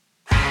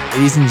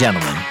Ladies and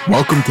gentlemen,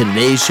 welcome to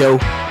today's show.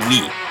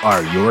 We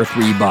are your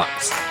three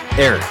bucks.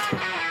 Eric,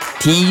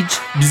 Tej,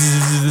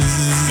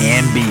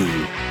 and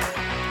B.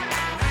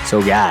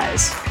 So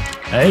guys,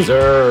 Hey,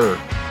 sir.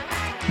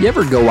 you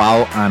ever go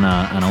out on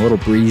a little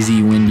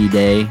breezy, windy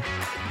day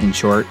in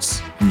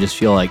shorts and just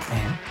feel like,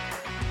 man,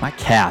 my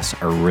calves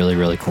are really,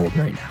 really cold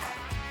right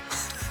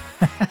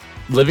now?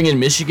 Living in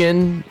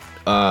Michigan,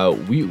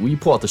 we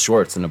pull out the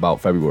shorts in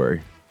about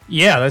February.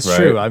 Yeah, that's Right.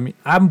 true. I mean,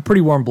 I'm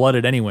pretty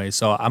warm-blooded anyway,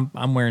 so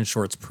I'm wearing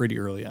shorts pretty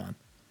early on.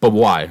 But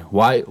why?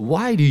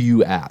 Why do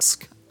you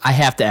ask? I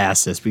have to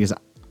ask this because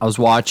I was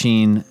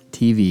watching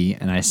TV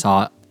and I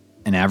saw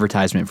an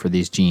advertisement for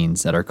these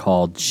jeans that are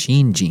called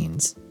Shein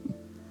jeans.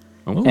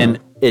 Oh. And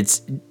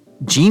it's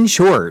jean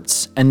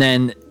shorts, and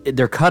then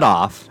they're cut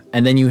off,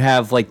 and then you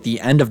have like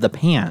the end of the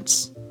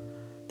pants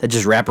that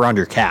just wrap around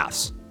your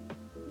calves.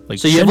 Like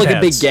So you have shin like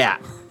a big pads.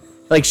 gap,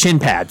 like shin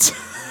pads,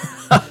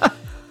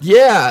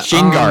 yeah,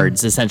 shin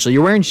guards. Essentially,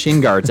 you're wearing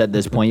shin guards at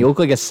this point. You look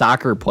like a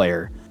soccer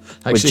player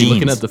with Actually, jeans.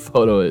 looking at the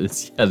photo,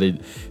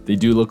 they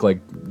do look like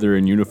they're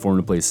in uniform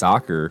to play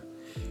soccer.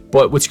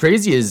 But what's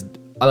crazy is,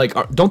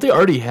 don't they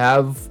already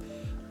have?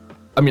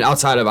 I mean,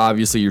 outside of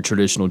obviously your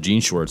traditional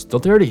jean shorts,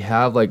 don't they already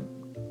have like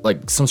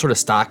some sort of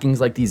stockings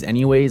like these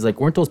anyways? Like,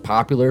 weren't those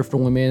popular for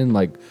women?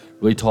 Like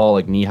really tall,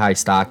 like knee-high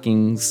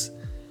stockings.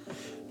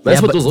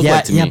 That's what those look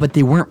like to me. Yeah, but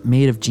they weren't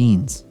made of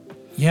jeans.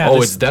 Yeah. Oh,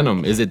 this- it's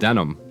denim. Is it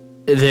denim?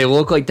 They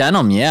look like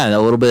denim. Yeah, a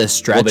little bit of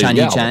stretch on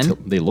each end.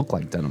 They look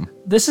like denim.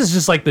 This is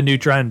just like the new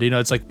trend. You know,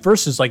 it's like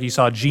first is like you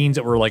saw jeans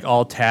that were like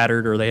all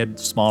tattered or they had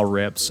small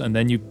rips, and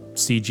then you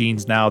see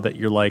jeans now that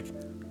you're like,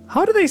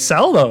 how do they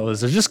sell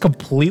those? They're just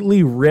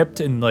completely ripped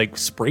and like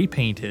spray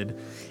painted.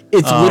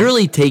 It's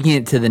literally taking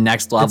it to the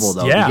next level,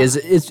 it's- though, yeah. because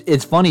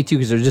it's funny too,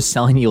 because they're just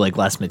selling you like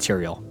less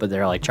material, but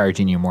they're like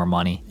charging you more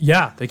money.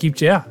 Yeah,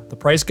 the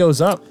price goes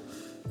up,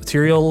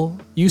 material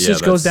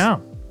usage goes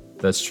down.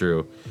 That's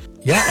true.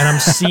 Yeah, and I'm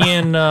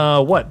seeing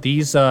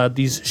these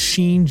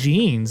Shein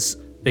jeans.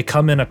 They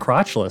come in a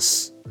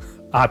crotchless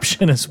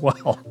option as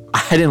well.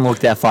 I didn't look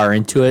that far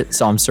into it,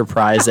 so I'm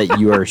surprised that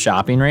you are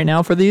shopping right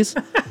now for these.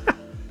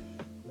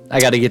 I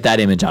got to get that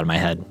image out of my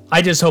head.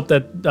 I just hope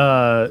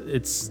that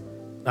it's.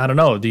 I don't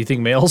know. Do you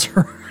think males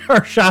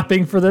are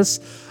shopping for this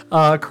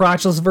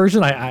crotchless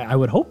version? I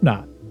would hope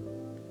not.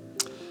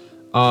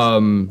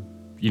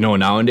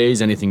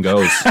 Nowadays anything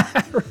goes.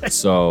 Right.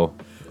 So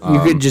You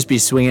could just be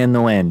swinging in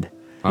the wind.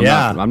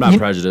 I'm not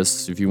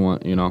prejudiced. If you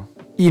want, You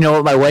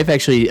know, my wife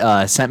actually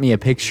sent me a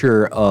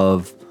picture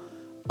of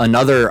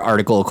another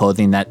article of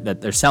clothing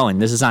that they're selling.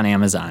 This is on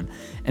Amazon,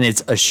 and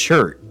it's a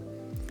shirt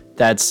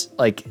that's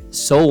like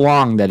so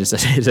long that it's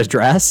a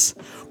dress,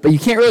 but you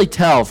can't really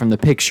tell from the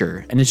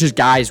picture, and it's just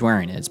guys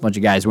wearing it. It's a bunch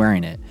of guys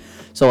wearing it.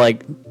 So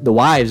like the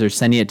wives are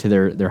sending it to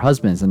their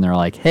husbands, and they're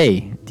like,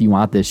 "Hey, do you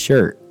want this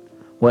shirt?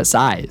 What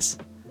size?"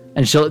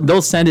 And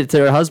they'll send it to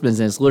their husbands,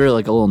 and it's literally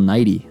like a little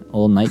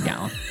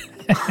nightgown.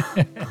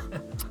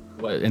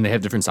 what, and they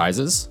have different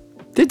sizes.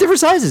 They're different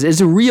sizes. It's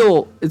a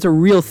real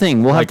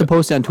thing. We'll have to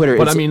post it on Twitter.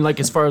 But I mean, like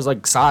as far as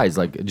like size,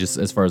 like just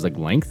as far as like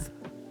length.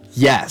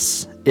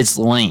 Yes, it's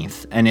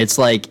length, and it's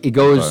like it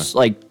goes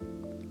like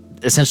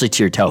essentially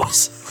to your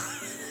toes.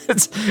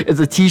 it's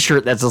a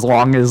t-shirt that's as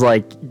long as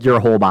like your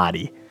whole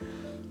body.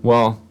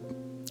 Well,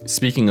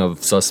 speaking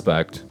of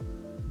suspect,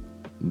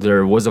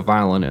 there was a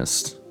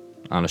violinist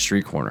on a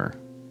street corner.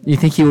 You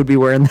think he would be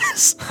wearing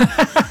this?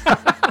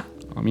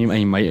 I mean,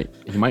 he might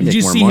Did make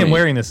you more see money. him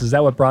wearing this? Is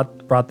that what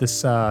brought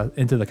this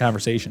into the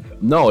conversation?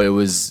 No, it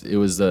was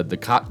the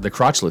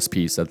crotchless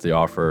piece that they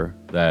offer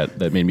that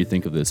made me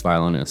think of this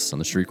violinist on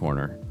the street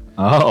corner.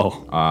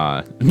 Oh,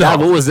 No,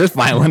 what was this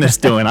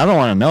violinist doing? I don't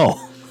want to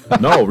know.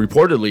 no.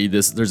 Reportedly,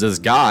 there's this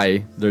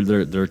guy. They're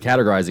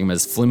categorizing him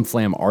as flim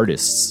flam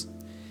artists,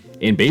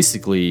 and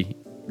basically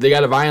they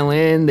got a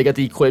violin, they got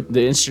the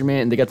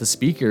instrument, and they got the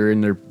speaker,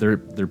 and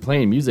they're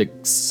playing music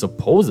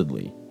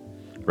supposedly,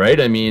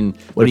 right? I mean,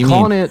 What do you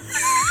calling mean?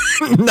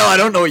 it. No, I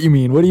don't know what you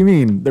mean. What do you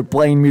mean? They're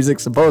playing music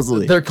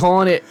supposedly. They're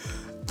calling it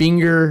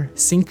finger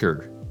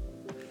syncer.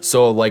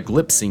 So like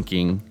lip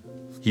syncing,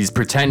 he's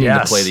pretending to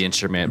Yes. play the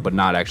instrument but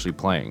not actually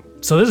playing.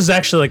 So this is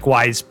actually like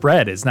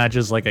widespread. It's not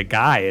just like a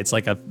guy. It's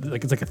like a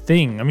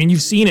thing. I mean,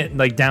 you've seen it in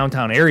like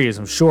downtown areas.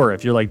 I'm sure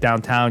if you're like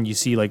downtown, you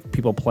see like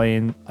people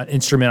playing an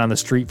instrument on the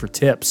street for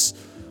tips.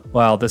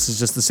 Well, this is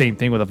just the same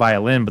thing with a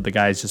violin, but the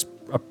guy's just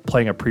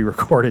playing a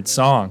pre-recorded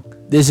song.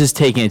 This is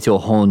taking it to a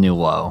whole new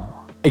low.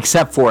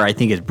 Except for I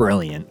think it's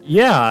brilliant.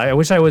 Yeah, I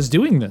wish I was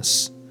doing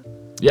this.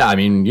 Yeah, I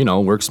mean,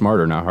 work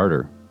smarter, not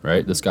harder,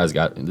 right? This guy's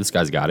got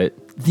it.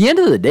 At the end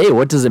of the day,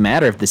 what does it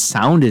matter if the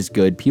sound is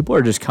good? People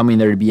are just coming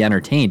there to be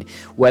entertained.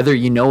 Whether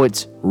you know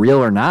it's real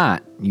or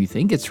not, you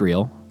think it's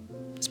real.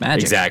 It's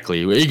magic.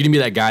 Exactly. Are you gonna be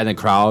that guy in the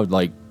crowd,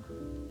 like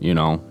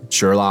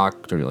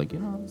Sherlock, or you're like,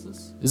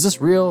 is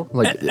this real?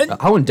 Like,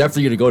 how in depth are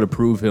you gonna go to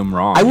prove him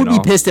wrong? I would be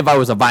pissed if I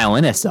was a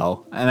violinist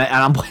though, and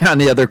I'm playing on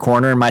the other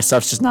corner and my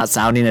stuff's just not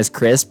sounding as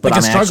crisp. But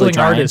like I'm a struggling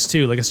trying. artist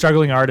too, like a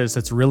struggling artist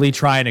that's really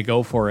trying to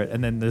go for it,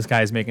 and then this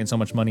guy's making so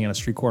much money on a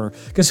street corner.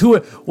 Because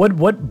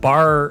what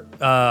bar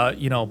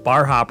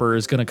bar hopper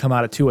is gonna come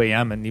out at 2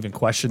 a.m. and even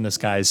question this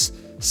guy's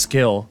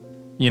skill?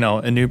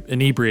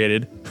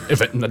 Inebriated. I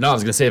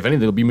was gonna say, if anything,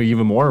 they'll be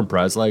even more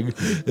impressed. Like,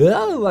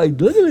 oh, like,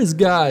 look at this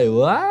guy!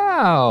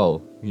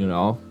 Wow,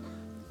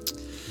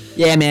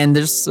 Yeah, man.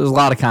 There's a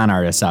lot of con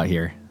artists out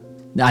here.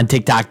 On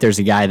TikTok, there's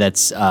a guy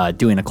that's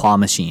doing a claw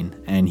machine,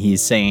 and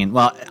he's saying,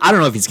 well, I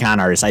don't know if he's a con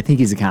artist. I think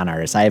he's a con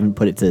artist. I haven't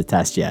put it to the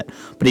test yet,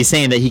 but he's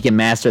saying that he can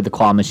master the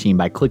claw machine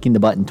by clicking the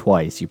button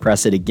twice. You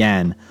press it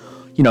again.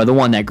 The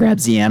one that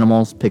grabs the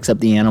animals, picks up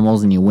the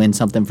animals, and you win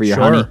something for your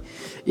honey.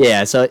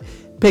 Yeah, so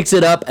picks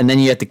it up, and then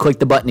you have to click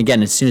the button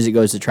again as soon as it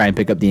goes to try and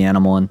pick up the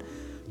animal. And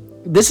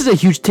this is a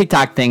huge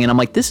TikTok thing, and I'm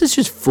like, this is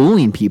just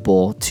fooling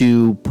people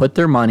to put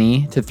their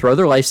money, to throw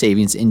their life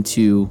savings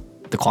into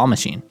the claw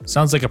machine.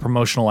 Sounds like a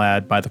promotional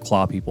ad by the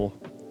claw people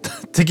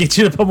to get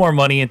you to put more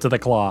money into the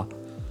claw.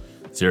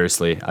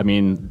 Seriously, I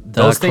mean,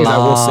 those things I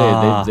will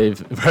say,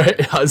 they've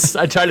right.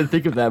 I tried to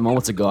think of that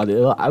moments ago.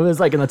 I was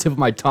like on the tip of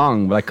my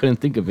tongue, but I couldn't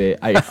think of it.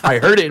 I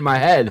heard it in my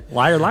head.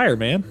 Liar,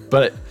 man.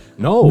 But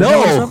no.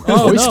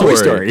 Toy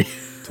Story.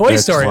 Toy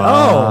Story.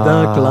 Claw.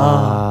 The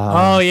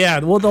claw. Oh yeah.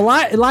 Well, the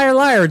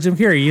liar, Jim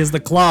Carrey. He is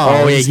the claw.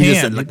 Oh yeah, his he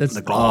hand. just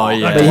the claw. Oh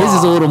yeah. But his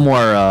is a little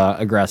more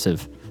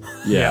aggressive.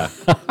 Yeah.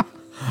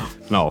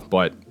 No,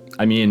 but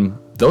I mean,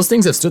 those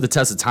things have stood the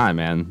test of time,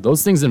 man.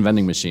 Those things in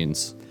vending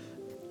machines.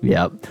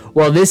 Yep.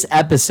 Well, this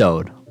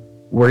episode,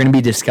 we're going to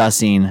be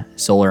discussing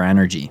solar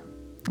energy,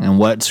 and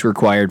what's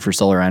required for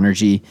solar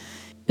energy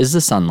is the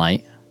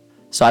sunlight.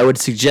 So I would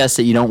suggest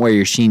that you don't wear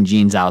your Shein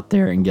jeans out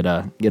there and get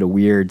a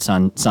weird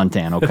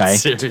suntan, okay?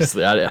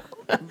 Seriously, how do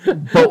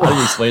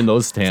you explain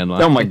those tan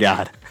lines? Oh my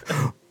God.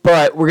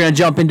 But we're going to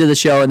jump into the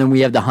show, and then we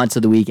have the hunts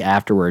of the week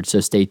afterwards, so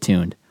stay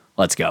tuned.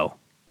 Let's go.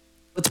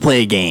 Let's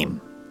play a game.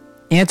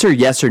 Answer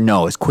yes or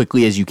no as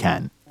quickly as you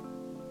can.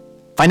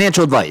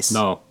 Financial advice.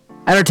 No.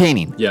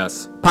 Entertaining.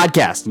 Yes.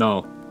 Podcast.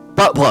 No.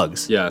 Butt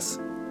plugs. Yes.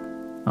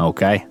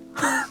 Okay.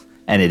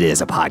 And it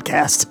is a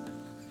podcast.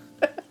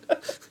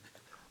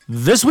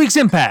 This week's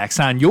impacts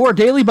on your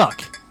daily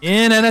buck.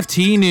 In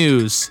NFT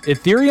news,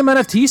 Ethereum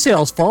NFT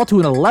sales fall to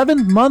an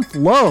 11-month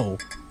low.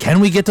 Can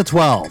we get to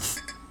 12?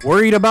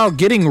 Worried about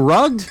getting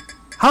rugged?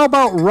 How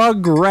about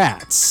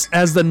Rugrats,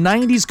 as the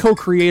 90s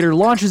co-creator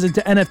launches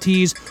into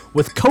NFTs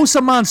with Cosa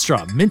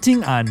Monstra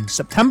minting on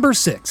September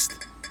 6th.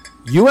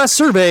 U.S.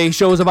 survey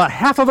shows about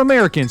half of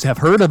Americans have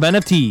heard of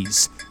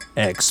NFTs.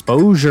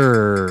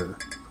 Exposure.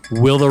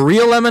 Will the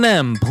real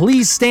Eminem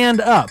please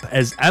stand up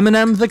as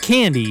Eminem the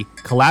Candy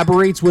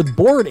collaborates with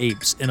Bored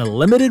Apes in a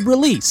limited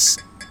release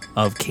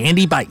of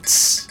Candy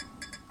Bites?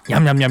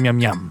 Yum, yum, yum, yum,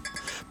 yum.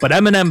 But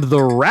Eminem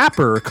the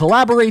rapper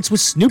collaborates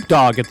with Snoop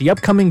Dogg at the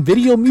upcoming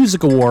Video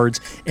Music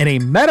Awards in a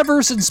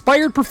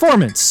metaverse-inspired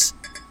performance,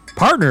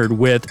 partnered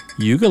with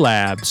Yuga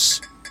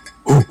Labs.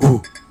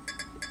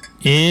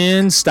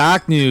 In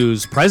stock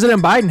news,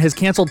 President Biden has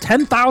canceled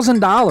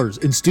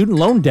 $10,000 in student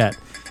loan debt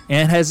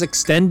and has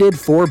extended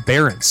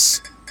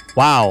forbearance.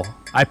 Wow,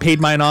 I paid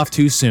mine off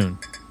too soon.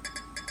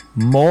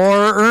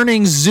 More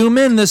earnings zoom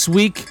in this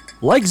week,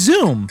 like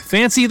Zoom,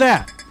 fancy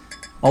that.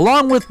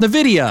 Along with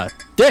NVIDIA,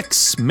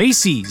 Dick's,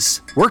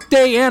 Macy's,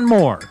 Workday, and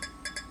more.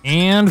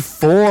 And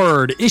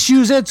Ford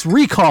issues its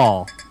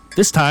recall.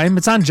 This time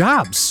it's on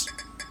jobs.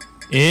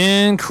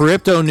 In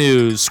crypto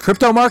news,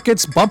 crypto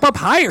markets bump up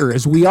higher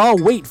as we all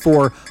wait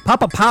for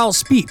Papa Powell's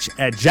speech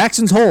at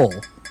Jackson's Hole.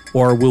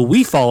 Or will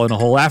we fall in a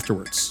hole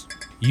afterwards?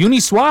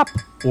 Uniswap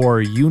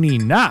or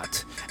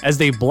Uninot, as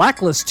they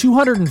blacklist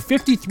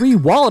 253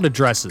 wallet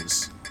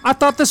addresses. I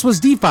thought this was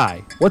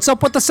DeFi. What's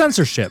up with the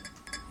censorship?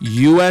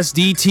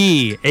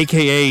 USDT,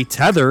 aka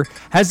Tether,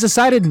 has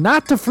decided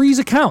not to freeze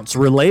accounts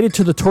related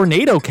to the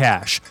tornado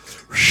cash.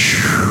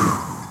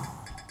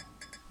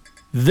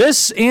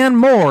 This and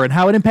more, and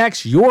how it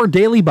impacts your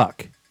daily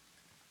buck.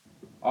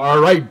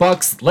 All right,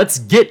 Bucks, let's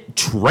get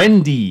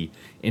trendy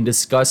and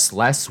discuss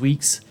last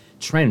week's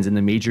trends in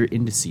the major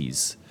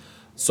indices.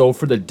 So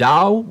for the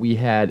Dow, we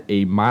had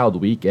a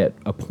mild week at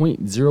a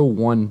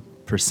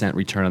 0.01%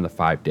 return on the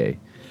 5-day.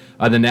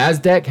 The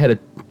NASDAQ had a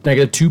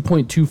negative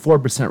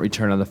 2.24%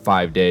 return on the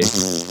 5-day.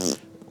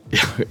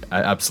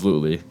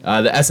 Absolutely.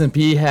 The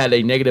S&P had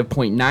a negative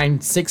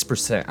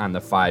 0.96% on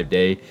the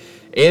 5-day.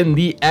 And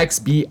the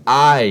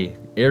XBI,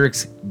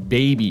 Eric's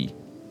baby,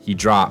 he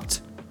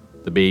dropped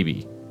the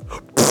baby.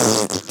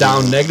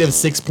 Down negative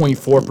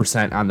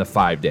 6.4% on the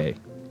 5-day.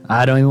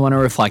 I don't even want to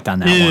reflect on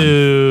that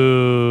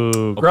Ew,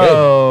 one.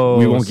 gross.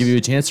 We won't give you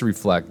a chance to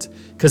reflect.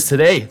 Because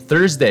today,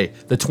 Thursday,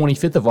 the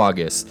 25th of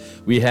August,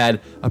 we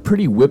had a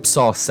pretty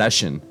whipsaw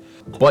session.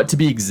 But to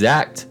be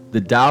exact, the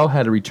Dow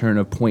had a return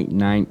of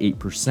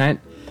 0.98%,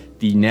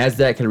 the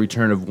NASDAQ had a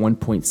return of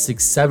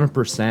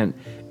 1.67%,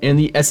 and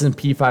the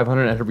S&P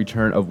 500 had a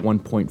return of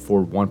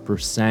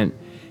 1.41%.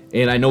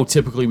 And I know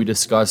typically we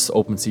discuss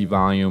OpenSea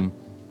volume.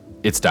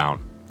 It's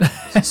down.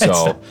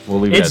 So we'll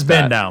leave it at that. It's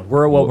been down.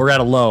 We're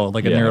at a low,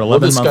 like a near we'll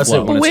 11 month discuss it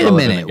low. when it's Wait a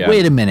relevant minute. again.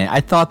 Wait a minute. I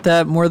thought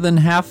that more than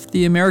half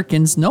the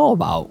Americans know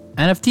about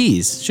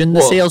NFTs. Shouldn't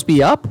the sales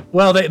be up?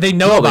 Well, they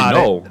know No, about they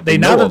know. it. They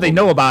Now know that of they them.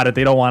 know about it,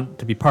 they don't want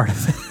to be part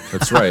of it.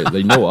 That's right.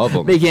 They know of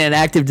them. Making an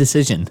active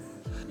decision.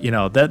 You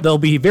know that they'll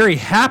be very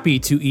happy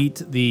to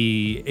eat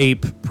the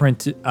ape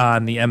print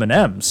on the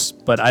M&Ms,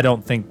 but I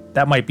don't think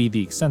that might be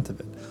the extent of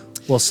it.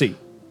 We'll see.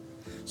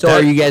 So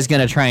are you guys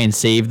gonna try and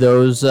save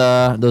those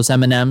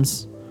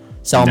M&Ms?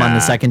 Sell them on the Nah.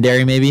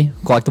 secondary, maybe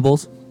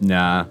collectibles.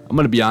 Nah, I'm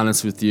gonna be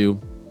honest with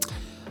you.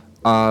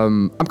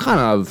 I'm kind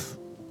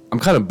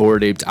of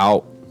bored aped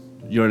out.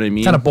 You know what I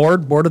mean? Kind of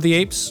bored of the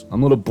apes.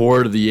 I'm a little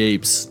bored of the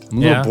apes. I'm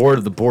a Yeah. little bored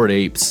of the bored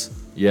apes.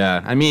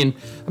 Yeah, I mean,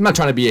 I'm not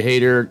trying to be a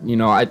hater. You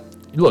know,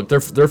 look, they're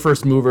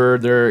first mover.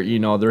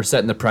 They're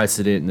setting the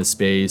precedent in the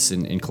space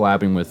and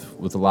collabing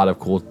with a lot of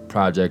cool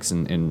projects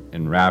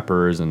and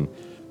rappers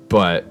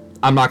but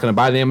I'm not gonna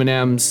buy the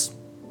M&Ms.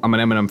 I'm an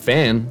M&M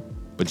fan,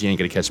 but you ain't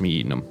gonna catch me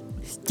eating them.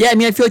 Yeah, I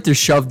mean, I feel like they're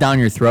shoved down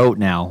your throat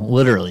now,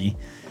 literally.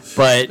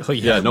 But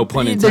Yeah, no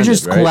pun intended. they're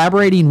just right?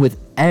 collaborating with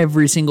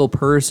every single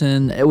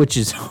person, which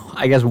is,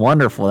 I guess,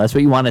 wonderful. That's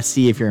what you want to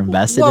see if you're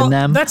invested in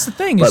them. That's the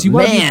thing. But Is you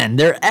wanna be- man,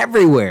 they're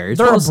everywhere. It's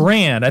They're a almost-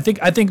 brand. I think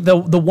the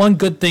one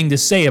good thing to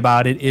say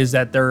about it is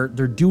that they're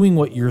doing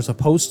what you're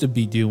supposed to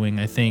be doing.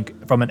 I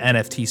think from an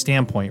NFT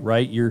standpoint,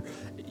 right? You're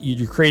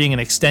creating an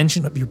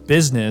extension of your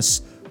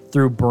business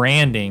through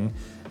branding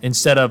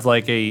instead of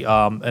like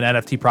an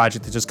NFT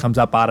project that just comes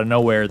up out of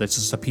nowhere. That's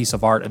just a piece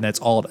of art and that's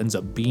all it ends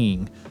up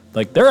being.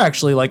 Like they're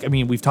actually like, I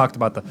mean, we've talked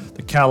about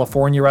the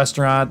California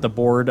restaurant, the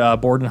Bored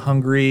and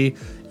Hungry,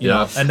 you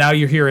know, and now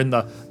you're here in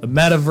the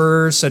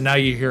metaverse, and now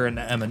you're here in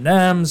the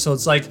M&M. So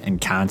it's like and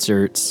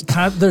concerts.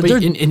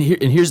 And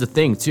here's the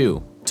thing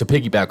too, to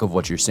piggyback of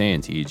what you're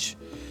saying, Teach.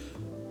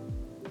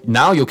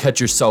 Now you'll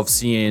catch yourself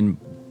seeing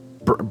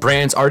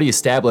brands already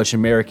established,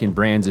 American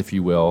brands, if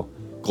you will,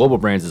 global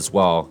brands as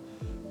well,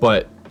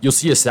 but you'll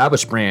see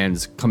established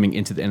brands coming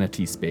into the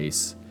NFT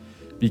space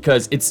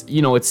because it's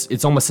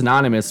almost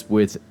synonymous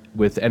with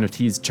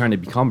NFTs trying to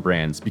become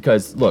brands.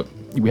 Because look,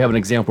 we have an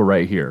example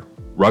right here,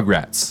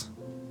 Rugrats.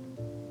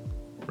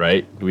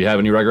 Right? Do we have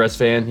any Rugrats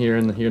fan here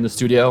in the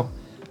studio?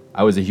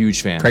 I was a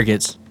huge fan.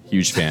 Crickets.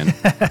 Huge fan.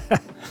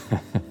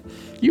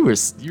 You were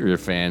a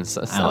fan.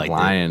 Stop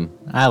lying.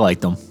 I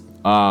liked them.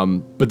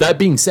 But that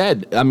being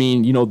said, I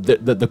mean, you know,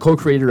 the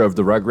co-creator of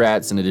the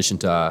Rugrats, in addition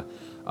to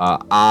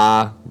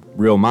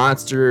Real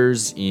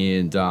Monsters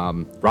and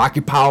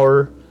Rocket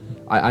Power,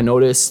 I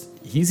noticed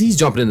he's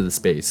jumping into the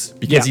space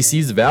because he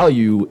sees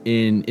value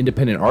in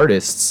independent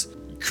artists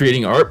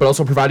creating art, but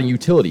also providing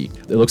utility.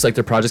 It looks like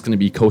their project's going to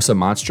be Cosa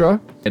Monstra,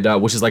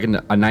 and which is like a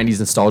 90s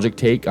nostalgic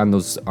take on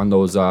those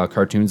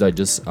cartoons I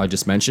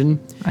just mentioned.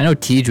 I know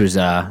Tej was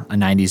a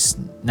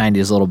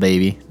 90s little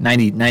baby,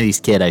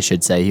 90s kid, I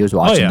should say. He was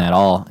watching that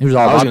all. He was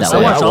all about that. say, I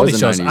life. watched I all was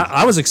these a shows. 90s.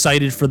 I was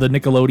excited for the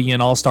Nickelodeon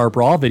All-Star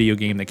Brawl video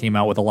game that came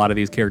out with a lot of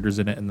these characters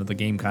in it, and the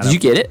game kind of.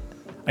 Did you get it?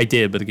 I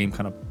did, but the game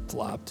kind of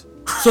flopped.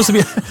 Supposed to be,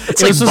 it like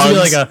was supposed to be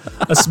Bugs. like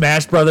a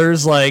Smash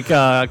Brothers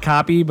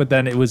copy, but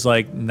then it was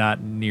like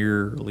not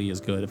nearly as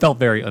good. It felt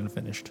very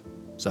unfinished.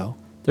 So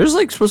There's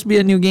like supposed to be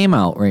a new game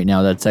out right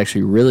now that's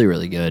actually really,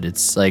 really good.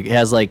 It's like it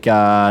has like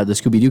the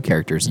Scooby-Doo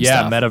characters and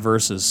stuff.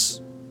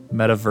 Metaverse.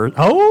 Metaverse.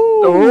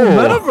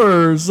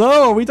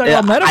 Oh, we talking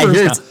about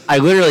Metaverse. I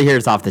literally hear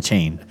it's off the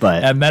chain,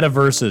 but At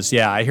Metaverses,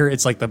 yeah, I hear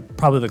it's like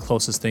probably the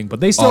closest thing, but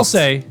they still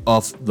say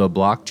off the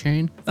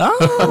blockchain.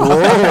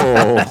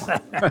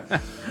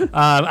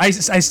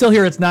 I still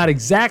hear it's not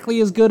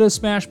exactly as good as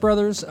Smash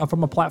Brothers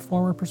from a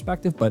platformer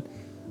perspective, but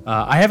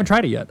I haven't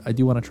tried it yet. I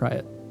do want to try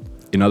it.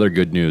 In other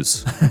good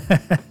news,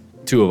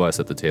 two of us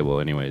at the table,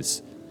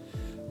 anyways.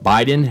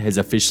 Biden has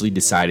officially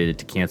decided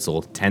to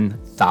cancel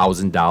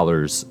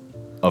 $10,000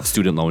 of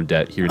student loan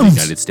debt here in the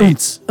United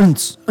States.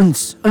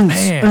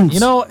 Man, you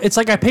know, it's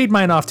like I paid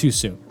mine off too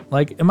soon.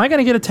 Like, am I going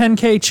to get a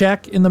 10K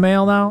check in the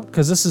mail now?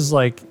 Because this is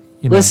like,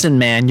 you know. listen,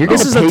 man, you're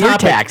This gonna is a pay your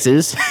topic.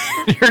 taxes.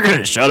 You're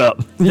gonna shut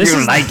up. You're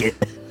gonna like it.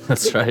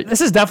 That's right.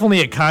 This is definitely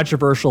a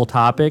controversial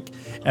topic,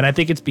 and I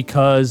think it's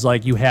because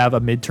like you have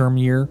a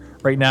midterm year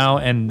right now,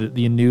 and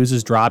the news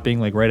is dropping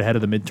like right ahead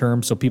of the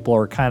midterm, so people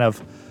are kind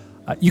of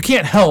you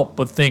can't help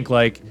but think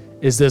like,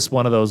 is this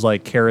one of those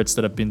like carrots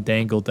that have been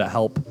dangled to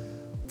help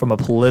from a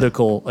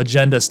political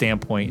agenda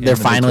standpoint? in They're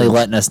the finally midterm?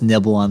 letting us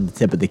nibble on the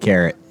tip of the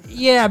carrot.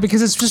 Yeah,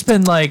 because it's just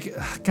been like,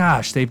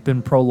 gosh, they've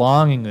been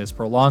prolonging it,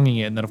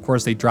 and then of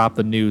course they drop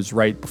the news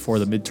right before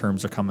the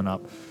midterms are coming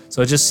up.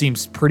 So it just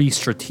seems pretty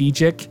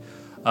strategic.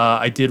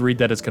 I did read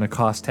that it's going to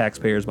cost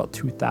taxpayers about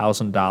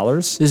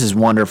 $2,000. This is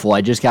wonderful. I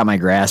just got my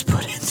grass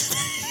put in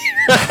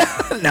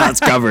today. Now it's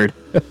covered.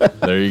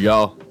 There you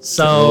go.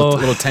 So- a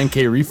little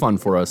 10K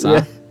refund for us,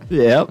 huh?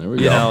 Yep. There we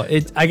You go. know,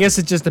 I guess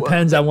it just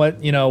depends on what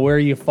where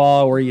you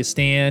fall, where you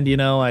stand. You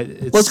know,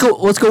 Let's go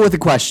with the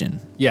question.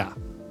 Yeah.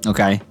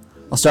 Okay.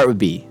 I'll start with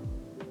B.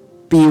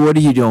 B, what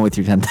are you doing with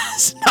your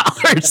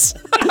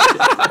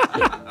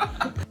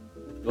 $10,000?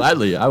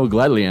 Gladly, I will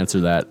gladly answer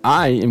that.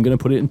 I am going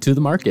to put it into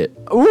the market.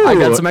 Ooh. I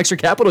got some extra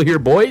capital here,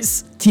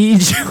 boys. Tej,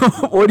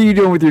 what are you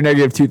doing with your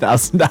negative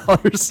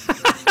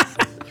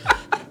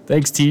 $2,000?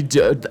 Thanks, T.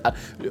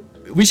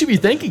 We should be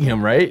thanking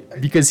him, right?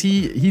 Because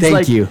he's Thank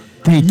like you.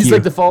 He's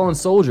like the fallen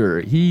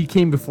soldier. He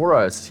came before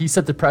us. He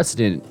set the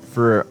precedent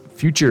for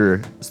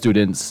future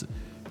students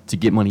to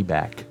get money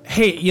back.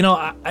 Hey,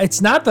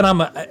 it's not that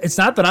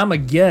I'm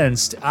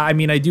against. I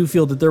mean, I do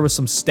feel that there was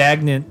some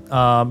stagnant.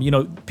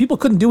 People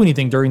couldn't do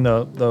anything during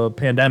the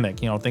pandemic.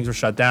 Things were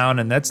shut down,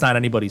 and that's not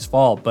anybody's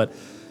fault. But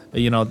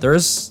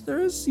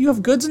there's you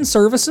have goods and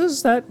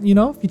services that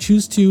if you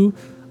choose to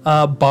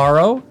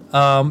borrow.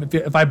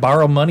 If I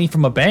borrow money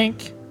from a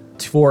bank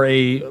for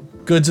a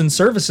goods and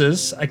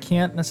services, I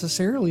can't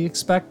necessarily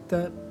expect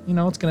that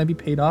it's going to be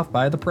paid off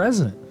by the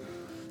president.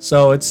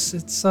 So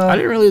it's. I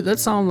didn't really. That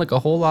sounded like a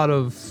whole lot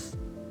of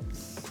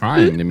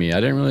crying to me.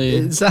 I didn't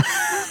really.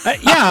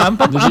 I'm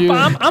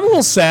a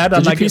little sad.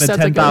 I'm not getting a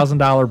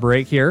 $10,000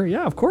 break here.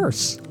 Yeah, of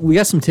course. We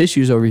got some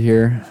tissues over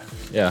here.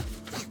 Yeah.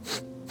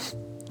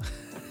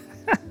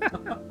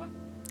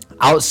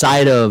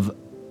 Outside of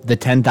the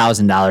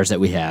 $10,000 that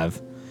we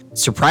have,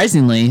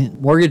 surprisingly,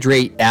 mortgage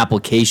rate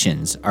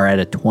applications are at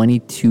a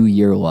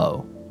 22-year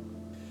low,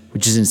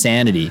 which is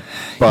insanity.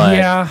 But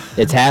yeah,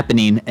 it's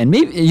happening. And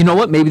maybe, you know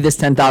what? Maybe this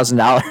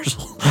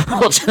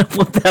 $10,000 will just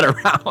flip that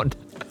around.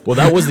 Well,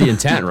 that was the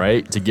intent,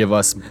 right? To give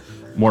us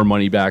more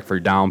money back for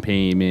down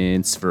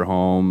payments, for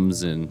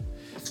homes.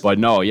 But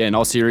no, yeah, in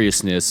all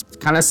seriousness,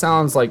 kind of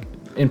sounds like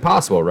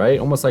impossible, right?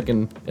 Almost like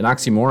an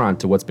oxymoron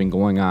to what's been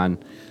going on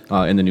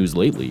in the news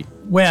lately.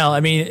 Well, I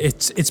mean,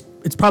 it's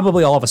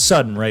probably all of a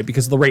sudden, right?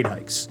 Because of the rate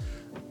hikes.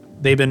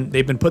 They've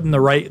been putting the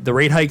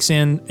rate hikes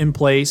in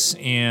place,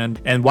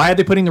 and why are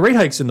they putting the rate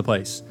hikes into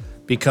place?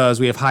 Because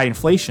we have high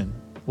inflation.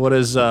 What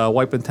does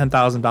wiping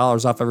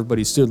 $10,000 off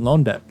everybody's student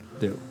loan debt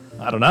do?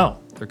 I don't know.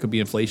 There could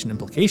be inflation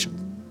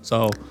implications.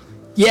 So,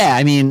 yeah,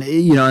 I mean,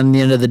 in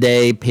the end of the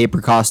day,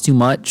 paper costs too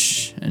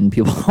much, and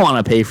people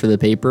want to pay for the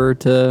paper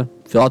to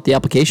fill out the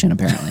application.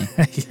 Apparently,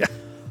 yeah.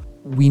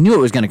 We knew it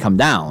was going to come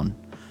down.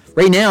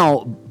 Right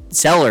now,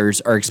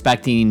 sellers are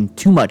expecting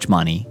too much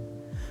money,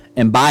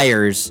 and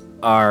buyers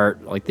are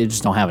like, they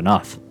just don't have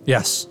enough.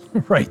 Yes,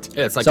 right.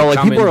 Yeah, it's like So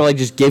people are like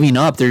just giving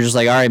up. They're just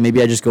like, all right,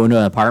 maybe I just go into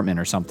an apartment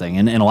or something.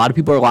 And a lot of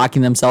people are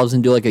locking themselves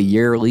into like a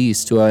year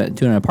lease to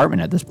an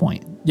apartment at this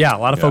point. Yeah, a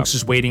lot of folks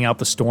just waiting out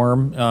the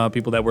storm.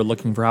 People that were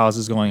looking for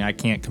houses going, I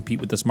can't compete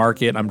with this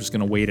market. I'm just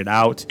going to wait it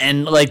out.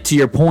 And like to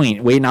your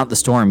point, waiting out the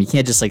storm, you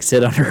can't just like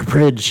sit under a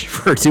bridge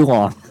for too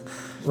long.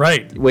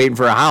 Right. Waiting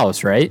for a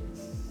house, right?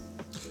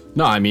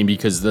 No, I mean,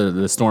 because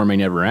the storm may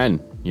never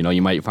end.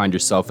 You might find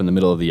yourself in the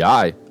middle of the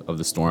eye of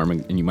the storm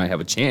and you might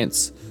have a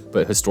chance.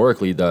 But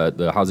historically,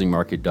 the housing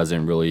market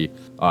doesn't really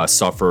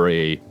suffer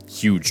a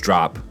huge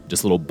drop,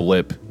 just a little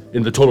blip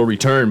in the total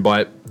return.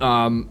 But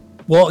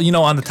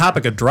well, on the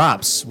topic of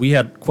drops, we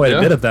had quite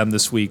a bit of them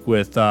this week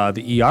with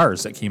the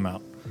ERs that came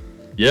out.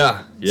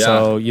 Yeah.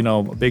 So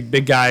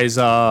big guys.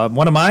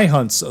 One of my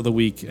hunts of the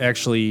week,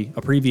 actually,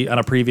 on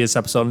a previous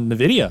episode,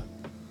 NVIDIA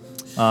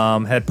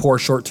had poor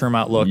short-term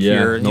outlook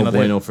here. No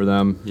bueno for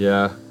them.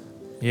 Yeah.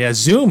 Yeah,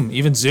 Zoom.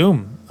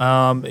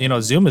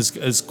 Zoom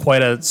is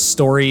quite a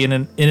story in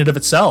and of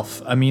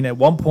itself. I mean, at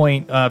one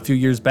point a few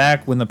years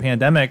back when the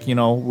pandemic, we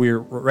were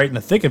right in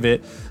the thick of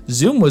it.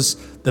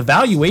 The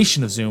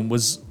valuation of Zoom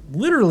was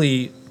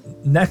literally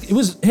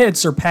it had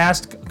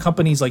surpassed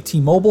companies like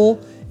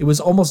T-Mobile. It was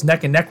almost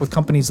neck and neck with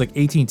companies like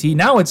AT&T.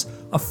 Now it's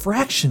a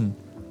fraction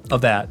of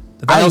that.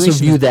 I also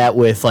view that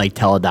with like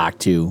Teladoc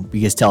too,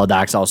 because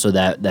Teladoc's also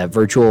that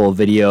virtual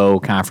video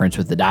conference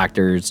with the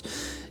doctors.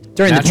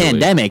 During the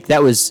pandemic,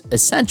 that was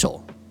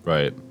essential.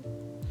 Right.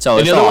 So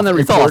it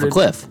fell off a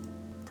cliff.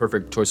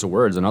 Perfect choice of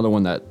words. Another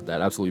one that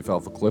absolutely fell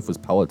off a cliff was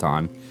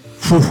Peloton.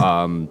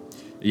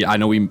 Yeah, I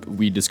know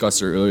we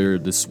discussed it earlier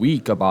this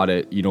week about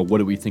it. What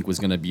do we think was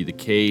going to be the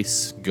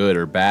case, good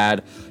or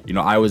bad?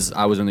 I was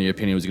in the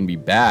opinion it was going to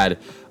be bad.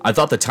 I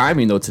thought the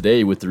timing though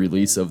today with the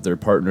release of their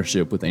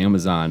partnership with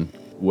Amazon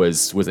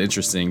was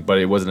interesting, but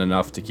it wasn't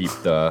enough to keep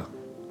the.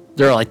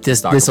 They're like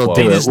this will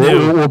do it.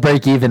 We'll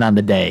break even on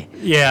the day.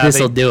 Yeah, this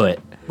will do it.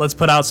 Let's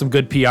put out some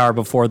good PR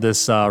before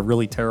this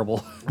really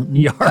terrible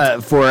ER.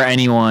 For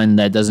anyone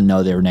that doesn't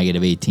know, they were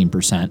negative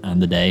 18% on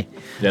the day.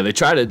 Yeah, they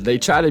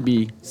try to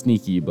be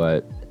sneaky,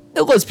 but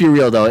let's be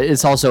real though.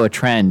 It's also a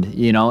trend,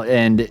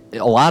 and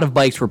a lot of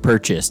bikes were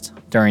purchased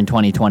during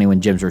 2020 when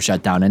gyms were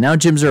shut down, and now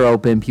gyms are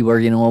open. People are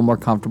getting a little more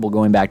comfortable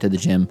going back to the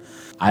gym.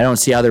 I don't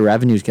see how their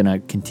revenue is going to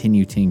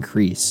continue to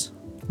increase.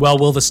 Well,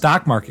 will the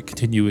stock market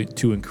continue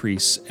to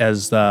increase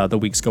as the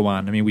weeks go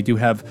on? I mean, we do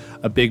have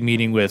a big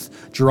meeting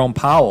with Jerome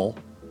Powell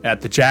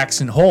at the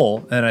Jackson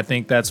Hole, and I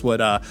think that's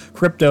what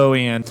crypto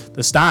and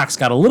the stocks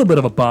got a little bit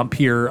of a bump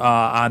here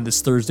on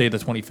this Thursday, the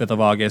 25th of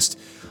August.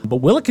 But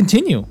will it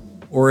continue,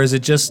 or is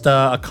it just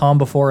a calm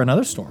before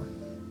another storm?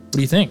 What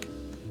do you think?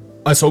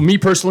 So me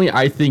personally,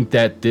 I think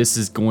that this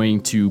is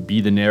going to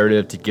be the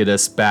narrative to get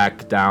us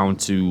back down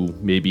to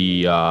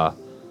maybe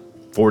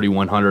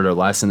 4,100 or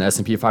less in the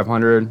S&P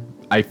 500.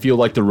 I feel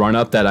like the run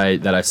up that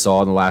I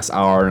saw in the last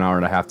hour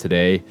and a half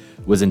today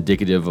was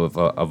indicative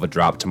of a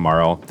drop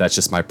tomorrow. That's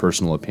just my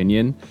personal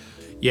opinion.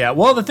 Yeah,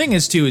 well, the thing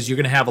is, too, is you're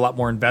going to have a lot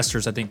more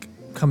investors, I think,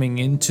 coming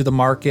into the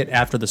market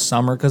after the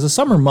summer, because the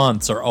summer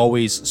months are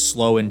always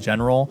slow in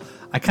general.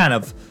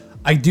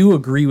 I do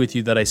agree with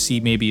you that I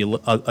see maybe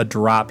a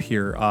drop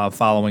here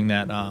following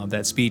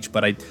that speech,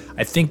 but I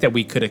think that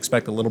we could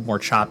expect a little more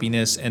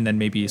choppiness and then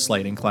maybe a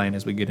slight incline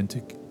as we get into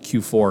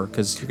Q4,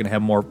 because you're going to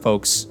have more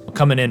folks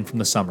coming in from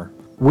the summer.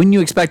 Wouldn't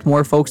you expect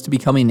more folks to be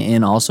coming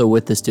in also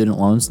with the student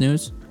loans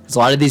news? Because a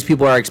lot of these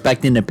people are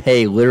expecting to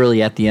pay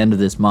literally at the end of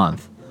this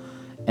month,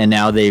 and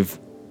now they've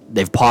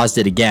paused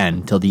it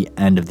again till the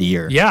end of the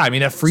year. Yeah, I mean,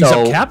 that frees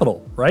up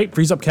capital, right?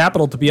 Frees up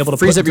capital to be able to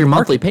frees up your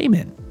monthly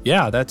payment.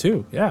 Yeah, that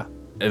too. Yeah.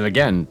 And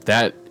again,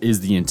 that is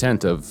the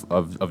intent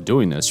of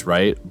doing this,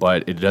 right?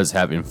 But it does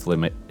have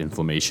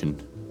inflammation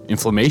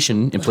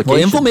implications. Well,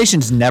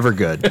 inflammation's never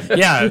good.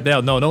 Yeah,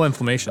 no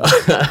inflammation.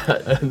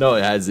 No,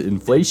 it has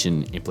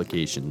inflation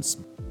implications.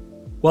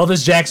 Well,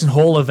 this Jackson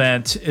Hole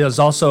event is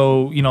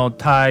also,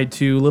 tied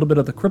to a little bit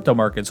of the crypto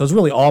market. So it's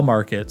really all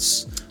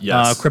markets.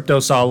 Yes. Crypto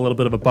saw a little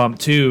bit of a bump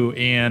too,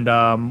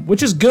 and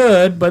which is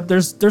good, but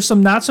there's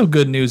some not so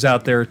good news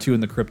out there too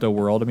in the crypto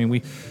world. I mean,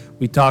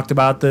 we talked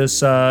about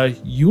this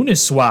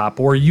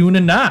Uniswap or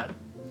Uninot.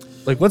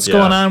 Like, what's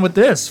going on with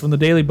this from the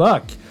Daily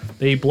Buck?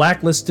 They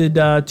blacklisted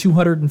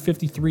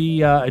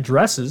 253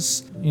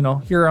 addresses.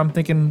 Here I'm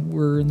thinking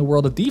we're in the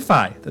world of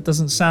DeFi. That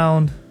doesn't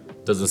sound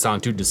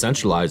too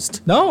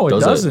decentralized. No, it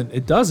doesn't.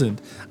 It doesn't.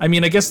 I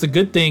mean, I guess the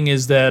good thing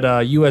is that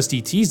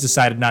USDT's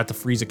decided not to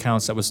freeze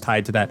accounts that was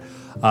tied to that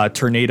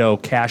Tornado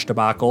Cash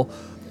debacle.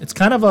 It's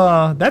kind of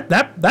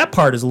that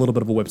part is a little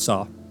bit of a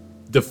whipsaw.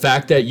 The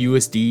fact that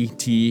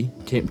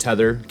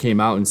Tether came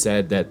out and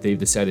said that they've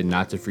decided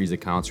not to freeze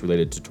accounts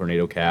related to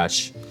Tornado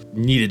Cash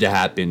needed to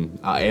happen,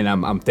 and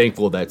I'm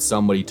thankful that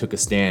somebody took a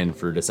stand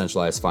for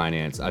decentralized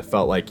finance. I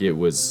felt like it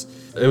was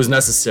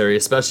necessary,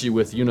 especially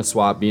with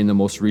Uniswap being the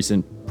most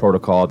recent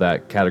protocol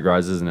that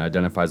categorizes and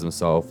identifies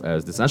themselves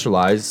as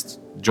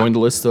decentralized. Joined the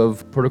list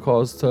of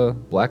protocols to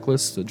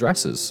blacklist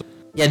addresses.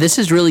 Yeah, this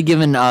has really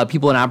given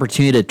people an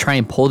opportunity to try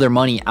and pull their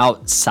money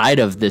outside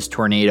of this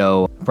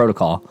Tornado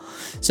protocol.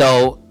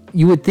 So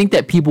you would think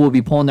that people would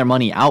be pulling their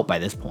money out by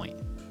this point.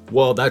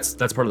 Well, that's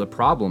part of the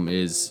problem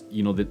is,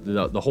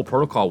 the whole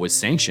protocol was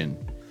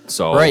sanctioned.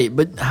 So right,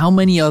 but how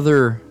many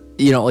other,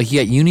 like you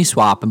got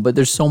Uniswap, but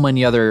there's so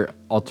many other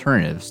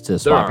alternatives to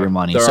swap your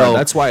money. So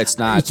that's why it's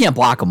not. You can't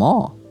block them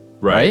all,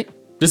 right?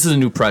 This is a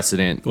new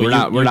precedent. Well,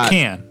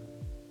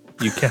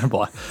 you can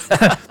block.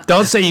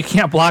 Don't say you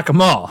can't block them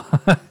all.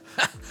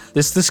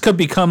 This could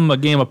become a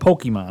game of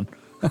Pokemon.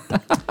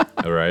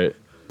 All right.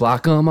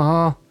 Block them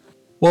all.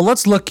 Well,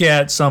 let's look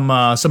at some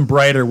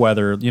brighter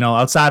weather,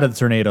 outside of the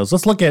tornadoes.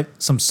 Let's look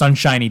at some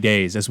sunshiny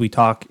days as we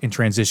talk and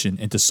transition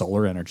into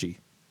solar energy.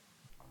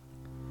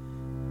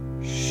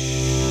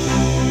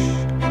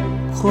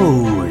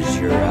 Close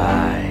your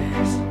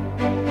eyes.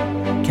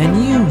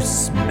 Can you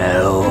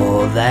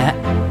smell that?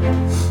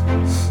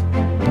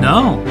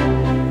 No.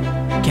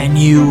 Can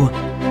you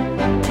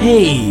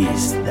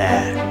taste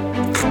that?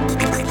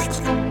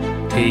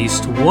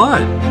 Taste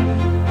what?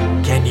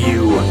 Can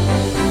you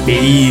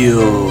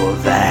feel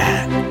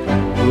that?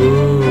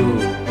 Ooh,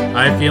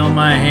 I feel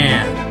my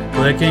hand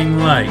clicking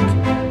like,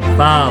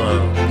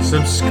 follow,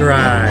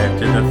 subscribe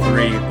to the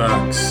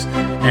 $3,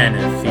 and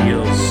it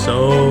feels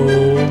so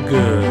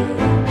good.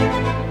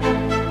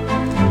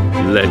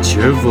 Let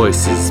your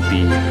voices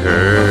be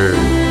heard.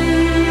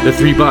 The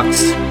 $3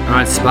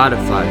 on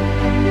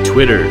Spotify,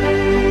 Twitter,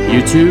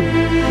 YouTube,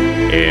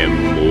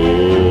 and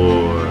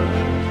more.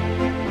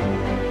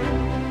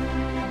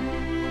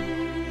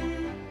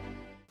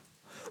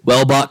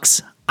 Well,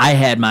 Bucks, I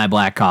had my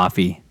black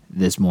coffee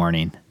this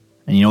morning.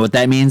 And you know what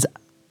that means?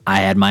 I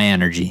had my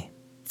energy.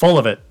 Full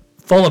of it.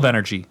 Full of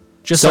energy.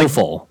 Just so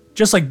full.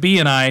 Just like B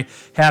and I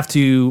have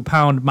to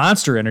pound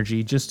Monster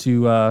Energy just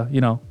to,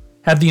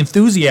 have the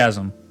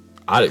enthusiasm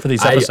for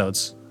these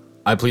episodes.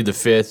 I plead the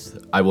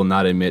fifth. I will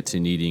not admit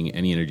to needing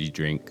any energy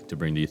drink to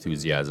bring the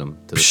enthusiasm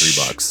to the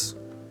 $3.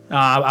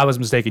 I was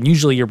mistaken.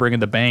 Usually you're bringing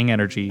the Bang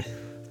energy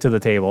to the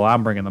table.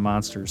 I'm bringing the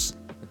Monsters.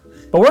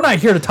 But we're not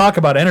here to talk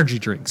about energy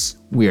drinks.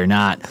 We are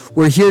not.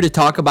 We're here to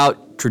talk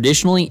about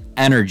traditionally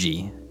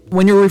energy.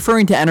 When you're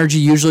referring to energy,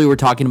 usually we're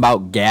talking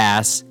about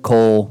gas,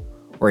 coal,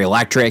 or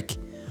electric.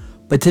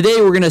 But today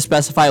we're going to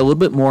specify a little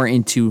bit more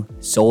into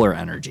solar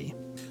energy.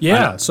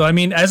 Yeah. So,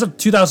 as of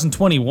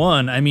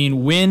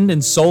 2021, wind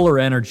and solar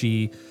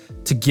energy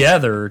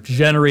together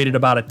generated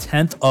about a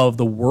tenth of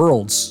the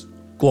world's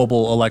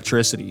global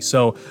electricity.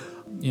 So,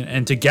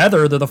 and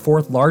together they're the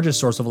fourth largest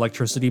source of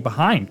electricity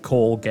behind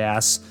coal,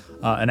 gas,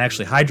 and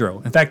actually hydro.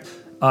 In fact,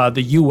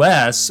 the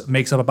U.S.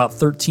 makes up about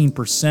 13%.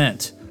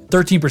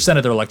 13%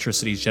 of their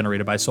electricity is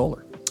generated by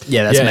solar.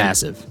 Yeah, that's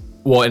massive.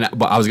 Well,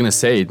 but I was going to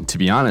say, to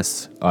be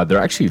honest, they're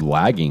actually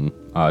lagging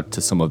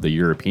to some of the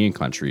European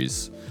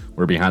countries.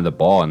 We're behind the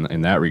ball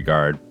in that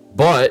regard.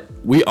 But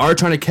we are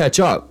trying to catch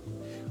up.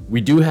 We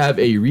do have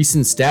a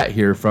recent stat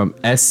here from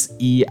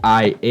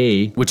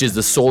SEIA, which is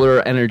the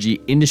Solar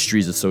Energy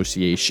Industries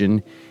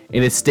Association,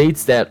 and it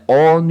states that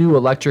all new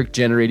electric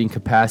generating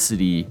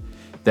capacity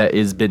that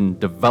has been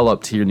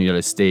developed here in the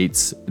United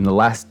States in the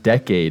last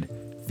decade,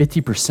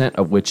 50%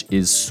 of which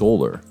is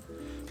solar.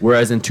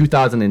 Whereas in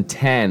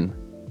 2010,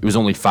 it was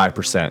only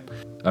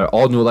 5%.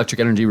 All new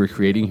electric energy we're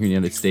creating here in the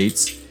United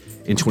States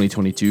in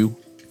 2022,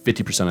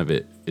 50% of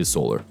it is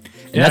solar.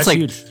 And that's like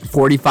huge.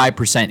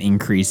 45%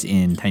 increase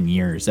in 10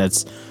 years.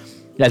 That's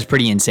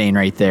pretty insane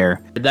right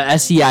there. The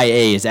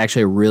SEIA is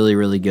actually a really,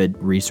 really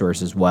good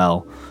resource as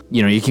well.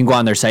 You know, you can go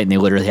on their site and they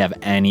literally have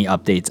any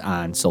updates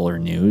on solar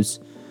news.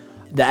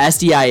 The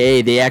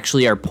SEIA, they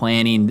actually are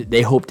planning,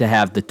 they hope to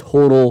have the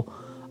total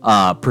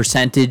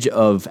percentage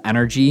of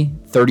energy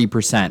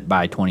 30%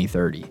 by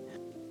 2030.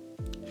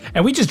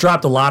 And we just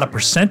dropped a lot of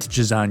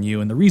percentages on you.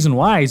 And the reason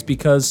why is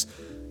because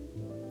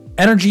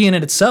energy in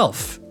it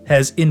itself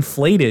has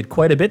inflated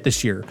quite a bit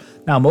this year.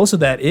 Now, most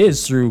of that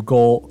is through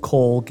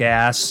coal,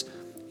 gas,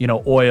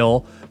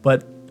 oil,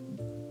 but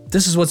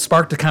this is what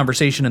sparked the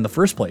conversation in the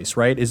first place,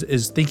 right?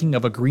 Is thinking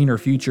of a greener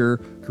future,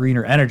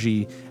 greener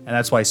energy, and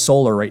that's why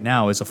solar right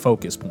now is a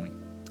focus point.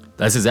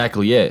 That's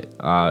exactly it.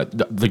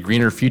 The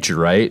greener future,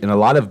 right? And a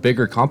lot of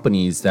bigger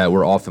companies that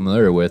we're all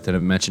familiar with and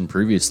have mentioned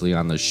previously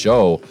on the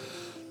show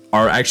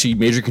are actually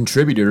major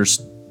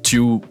contributors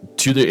to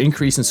the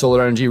increase in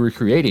solar energy we're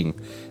creating.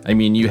 I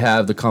mean, you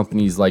have the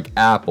companies like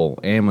Apple,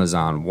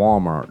 Amazon,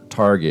 Walmart,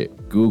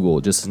 Target,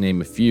 Google, just to name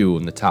a few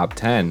in the top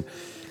 10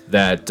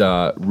 that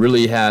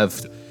really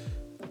have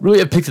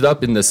picked it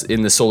up in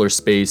the solar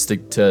space to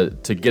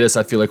get us,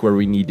 I feel like, where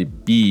we need to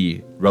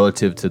be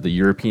relative to the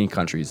European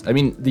countries. I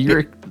mean,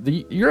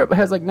 Europe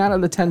has like 9 out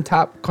of the 10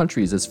 top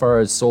countries as far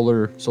as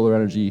solar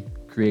energy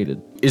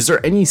created. Is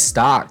there any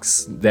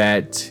stocks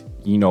that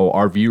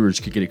our viewers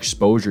could get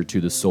exposure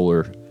to the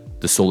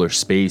solar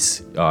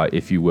space,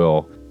 if you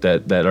will,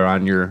 that are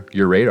on your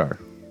radar?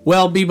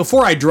 Well,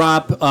 before I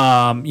drop,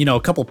 a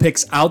couple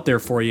picks out there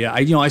for you,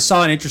 I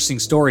saw an interesting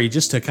story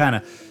just to kind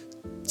of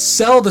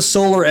sell the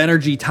solar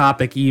energy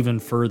topic even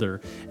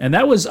further. And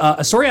that was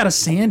a story out of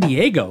San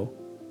Diego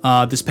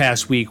this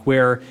past week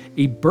where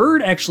a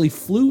bird actually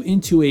flew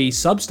into a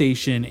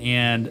substation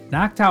and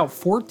knocked out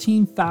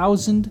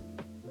 14,000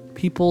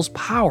 people's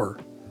power.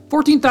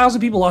 14,000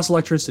 people lost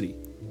electricity.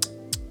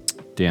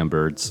 Damn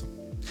birds.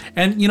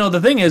 And, the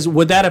thing is,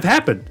 would that have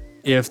happened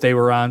if they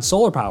were on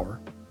solar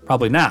power?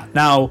 Probably not.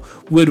 Now,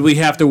 would we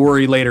have to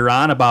worry later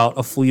on about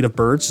a fleet of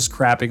birds just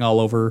crapping all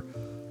over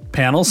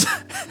panels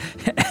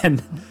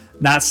and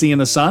not seeing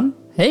the sun?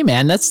 Hey,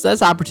 man, that's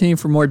opportunity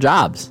for more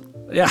jobs.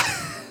 Yeah.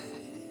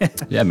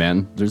 Yeah,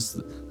 man. That's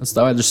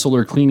why there's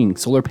solar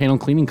panel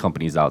cleaning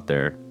companies out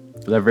there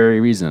for that very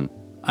reason.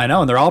 I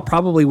know, and they're all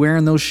probably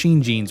wearing those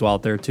Shein jeans while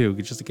out there too,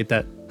 just to get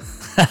that.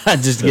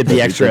 Just to get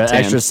the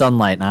extra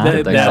sunlight,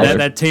 huh?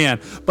 That tan.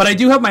 But I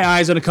do have my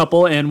eyes on a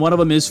couple, and one of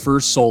them is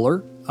First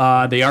Solar.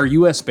 They are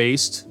U.S.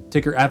 based,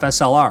 ticker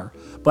FSLR.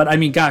 But I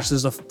mean, gosh,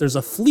 there's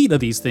a fleet of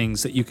these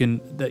things that you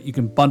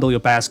can bundle your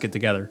basket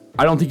together.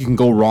 I don't think you can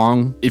go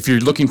wrong if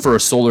you're looking for a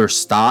solar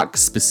stock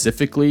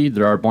specifically.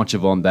 There are a bunch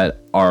of them that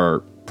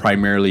are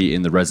primarily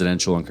in the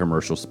residential and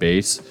commercial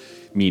space,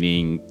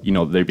 meaning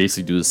they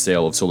basically do the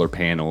sale of solar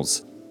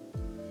panels.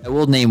 I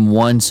will name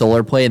one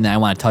solar play, and then I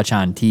want to touch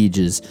on Tej.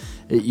 Is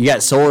you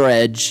got Solar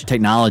Edge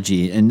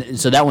Technology, and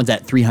so that one's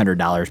at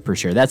 $300 per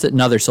share. That's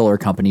another solar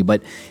company,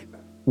 but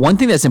one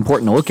thing that's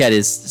important to look at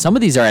is some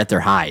of these are at their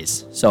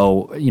highs.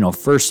 So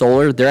First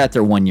Solar, they're at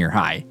their 1-year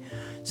high,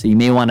 so you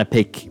may want to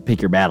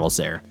pick your battles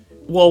there.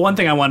 Well, one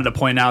thing I wanted to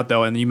point out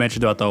though, and you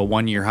mentioned about the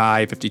 1-year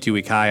high,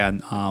 52-week high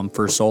on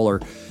First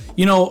Solar.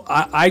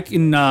 I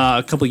in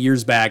a couple of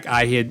years back,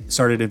 I had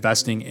started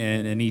investing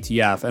in an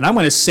ETF, and I'm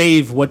going to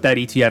save what that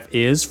ETF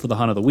is for the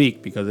hunt of the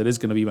week because it is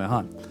going to be my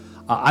hunt.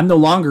 I'm no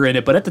longer in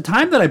it, but at the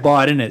time that I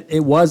bought in it, it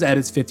was at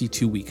its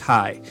 52-week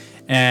high.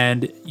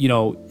 And,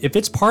 if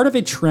it's part of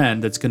a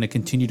trend that's going to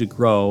continue to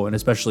grow, and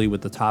especially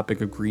with the topic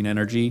of green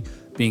energy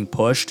being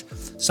pushed,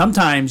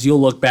 sometimes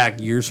you'll look back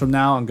years from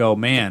now and go,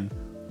 man,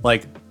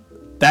 like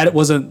that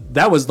was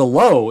the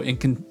low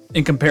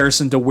in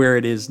comparison to where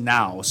it is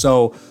now.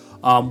 So,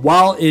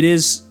 while it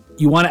is,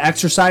 you want to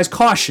exercise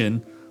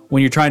caution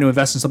when you're trying to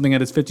invest in something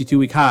at its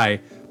 52-week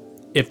high,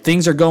 if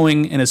things are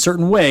going in a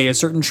certain way, a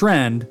certain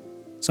trend,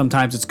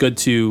 sometimes it's good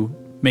to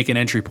make an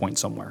entry point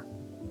somewhere.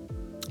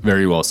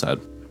 Very well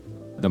said.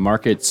 The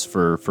markets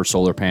for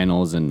solar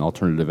panels and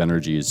alternative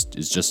energy is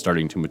just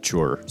starting to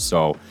mature.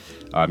 So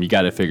you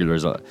got to figure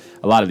there's a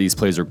lot of these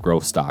plays are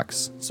growth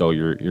stocks. So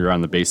you're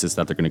on the basis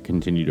that they're going to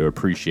continue to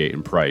appreciate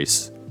in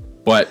price.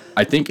 But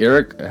I think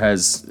Eric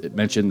has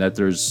mentioned that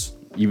there's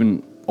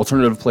even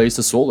alternative plays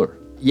to solar.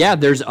 Yeah,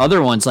 there's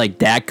other ones like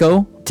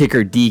DATCO,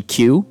 ticker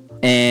DQ,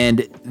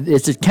 and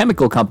it's a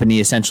chemical company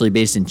essentially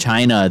based in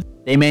China.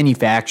 They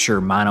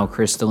manufacture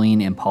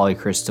monocrystalline and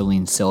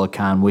polycrystalline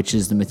silicon, which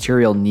is the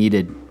material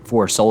needed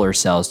for solar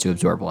cells to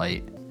absorb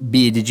light.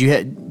 B,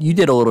 you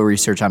did a little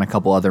research on a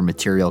couple other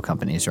material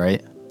companies,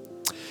 right?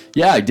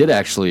 Yeah, I did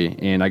actually,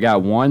 and I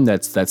got one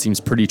that seems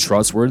pretty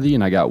trustworthy,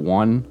 and I got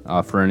one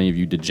for any of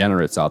you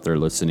degenerates out there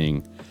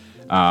listening.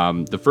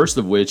 The first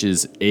of which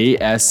is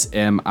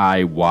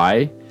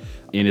ASMIY,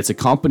 and it's a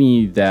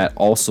company that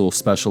also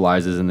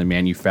specializes in the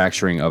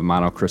manufacturing of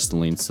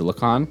monocrystalline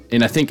silicon.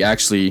 And I think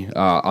actually,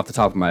 off the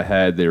top of my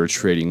head, they were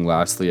trading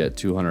lastly at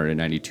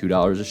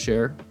 $292 a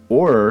share.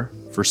 Or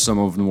for some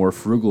of the more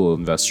frugal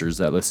investors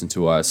that listen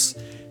to us,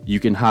 you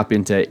can hop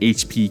into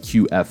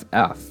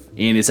HPQFF.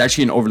 And it's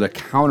actually an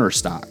over-the-counter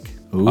stock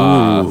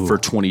for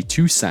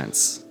 22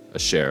 cents a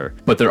share.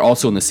 But they're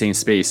also in the same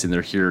space, and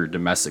they're here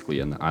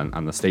domestically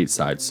on the state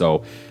side.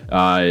 So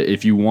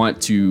if you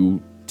want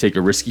to take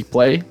a risky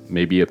play,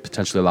 maybe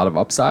potentially a lot of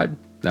upside,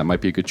 that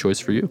might be a good choice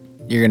for you.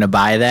 You're going to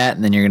buy that,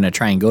 and then you're going to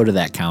try and go to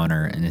that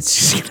counter, and it's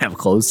just going to have a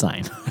close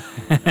sign.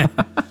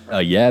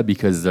 Yeah,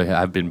 because they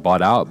have been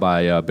bought out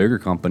by a bigger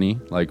company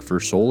like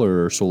First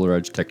Solar or Solar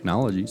Edge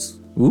Technologies.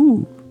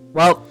 Ooh.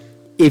 Well,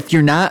 if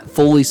you're not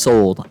fully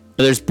sold,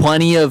 there's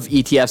plenty of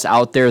ETFs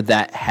out there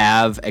that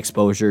have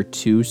exposure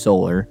to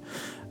solar,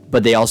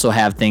 but they also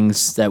have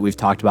things that we've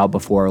talked about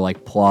before,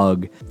 like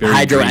plug, Very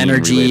hydro green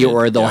energy, related,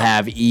 or they'll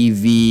have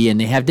EV, and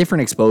they have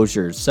different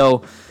exposures.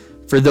 So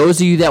for those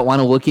of you that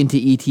want to look into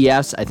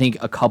ETFs, I think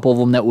a couple of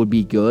them that would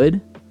be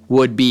good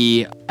would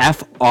be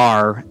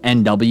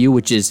FRNW,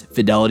 which is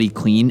Fidelity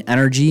Clean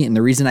Energy. And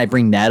the reason I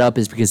bring that up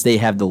is because they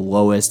have the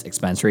lowest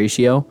expense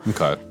ratio.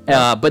 Okay.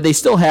 But they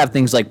still have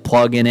things like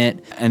plug in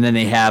it. And then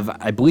they have,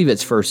 I believe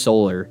it's First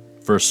Solar.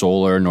 First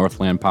Solar,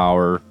 Northland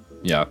Power.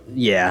 Yeah.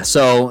 Yeah.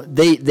 So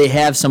they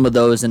have some of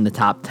those in the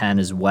top 10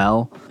 as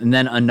well. And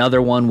then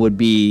another one would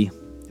be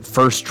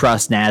First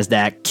Trust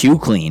NASDAQ Q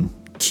Clean,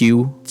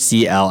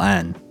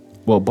 QCLN.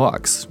 Well,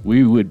 Bucks,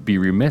 we would be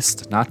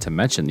remiss not to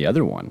mention the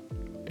other one.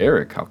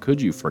 Eric, how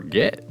could you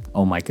forget?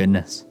 Oh my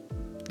goodness.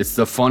 It's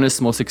the funnest,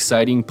 most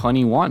exciting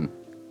punny one.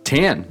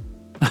 TAN.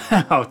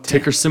 Oh,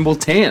 Ticker symbol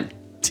TAN.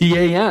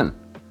 TAN.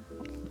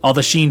 all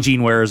the Shein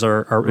jean wearers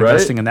are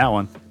investing in that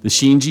one. The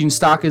Shein Jean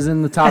stock is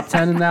in the top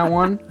 10 in that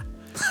one.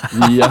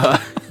 The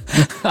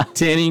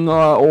tanning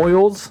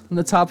oils in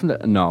the top.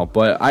 No,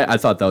 but I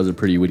thought that was a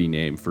pretty witty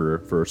name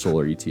for a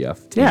solar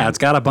ETF. TAN. Yeah, it's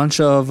got a bunch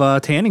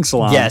of tanning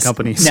salon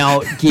companies. Now,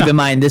 keep in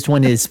mind, this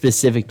one is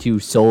specific to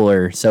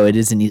solar, so it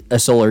isn't a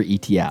solar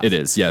ETF. It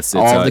is, yes. It's,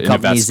 all of the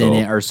companies Invesco. in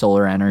it are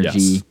solar energy.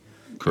 Yes,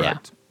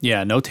 correct.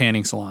 Yeah, no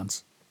tanning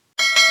salons.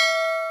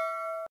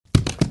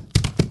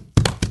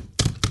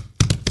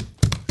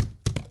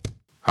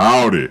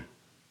 Howdy.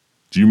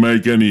 Did you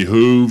make any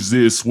hooves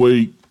this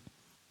week?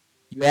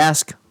 You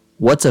ask,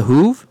 what's a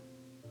hoove?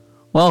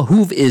 Well,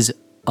 hoove is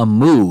a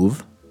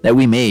move that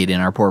we made in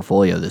our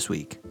portfolio this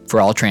week for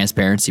all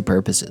transparency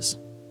purposes.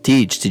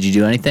 Teach, did you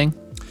do anything?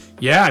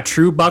 Yeah,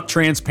 true buck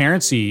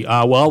transparency.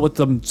 Well, with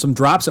some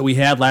drops that we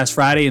had last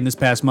Friday and this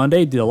past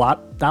Monday, did a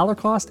lot dollar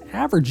cost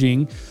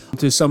averaging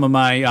to some of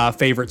my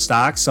favorite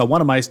stocks. So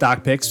one of my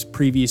stock picks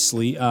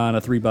previously on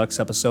a $3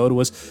 episode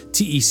was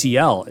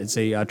TECL. It's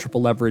a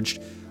triple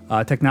leveraged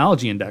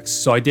technology index.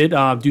 So I did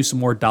do some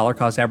more dollar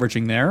cost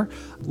averaging there,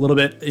 a little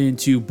bit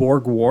into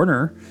Borg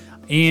Warner,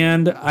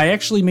 and I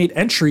actually made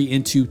entry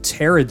into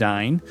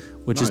Teradyne,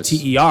 which is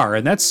TER,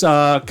 and that's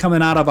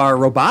coming out of our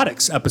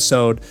robotics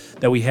episode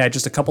that we had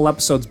just a couple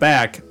episodes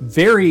back.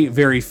 Very,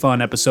 very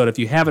fun episode. If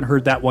you haven't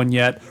heard that one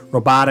yet,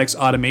 robotics,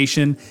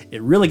 automation,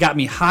 it really got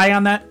me high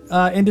on that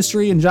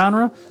industry and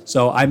genre,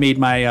 so I made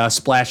my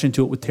splash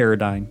into it with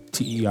Teradyne,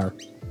 TER.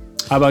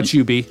 How about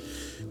you, B?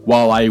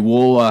 While I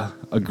will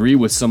agree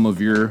with some of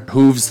your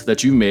hooves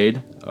that you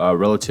made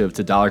relative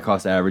to dollar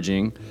cost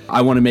averaging,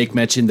 I want to make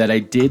mention that I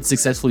did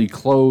successfully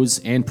close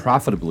and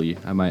profitably,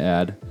 I might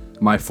add,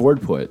 my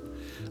forward put.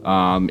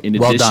 In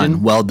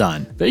addition, Well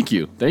done. Thank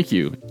you.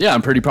 Yeah,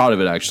 I'm pretty proud of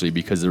it actually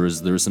because there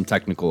was some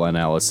technical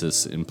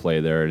analysis in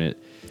play there, and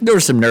There were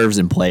some nerves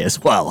in play as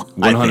well.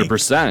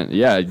 100%.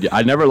 Yeah,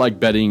 I never like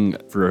betting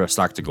for a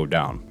stock to go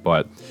down,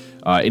 but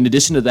in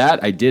addition to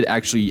that, I did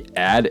actually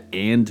add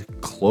and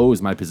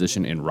close my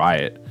position in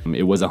Riot.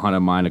 It was a hunt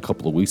of mine a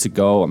couple of weeks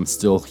ago. I'm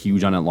still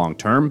huge on it long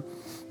term,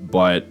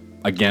 but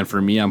again,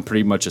 for me, I'm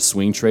pretty much a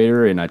swing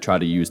trader, and I try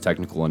to use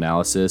technical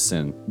analysis.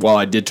 And while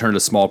I did turn a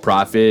small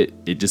profit,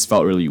 it just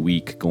felt really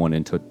weak going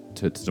into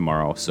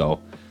tomorrow. So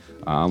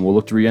we'll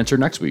look to re-enter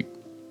next week.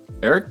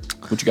 Eric,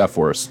 what you got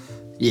for us?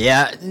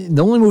 Yeah,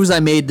 the only moves I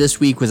made this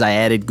week was I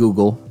added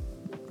Google.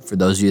 For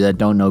those of you that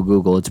don't know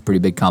Google, it's a pretty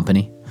big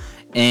company.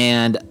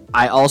 And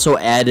I also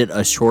added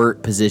a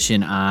short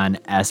position on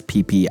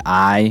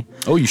SPPI.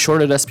 Oh, you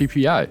shorted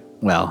SPPI.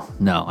 Well,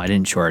 no, I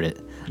didn't short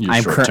it. You're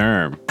short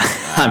term.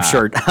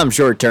 I'm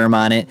short term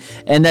on it,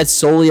 and that's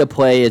solely a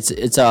play.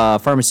 It's a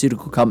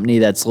pharmaceutical company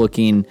that's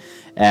looking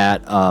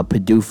at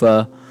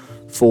PDUFA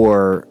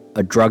for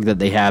a drug that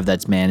they have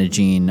that's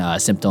managing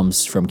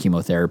symptoms from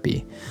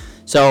chemotherapy.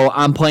 So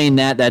I'm playing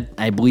that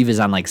I believe is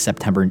on like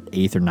September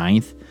 8th or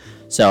 9th.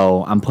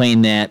 So I'm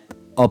playing that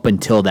up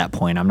until that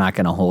point. I'm not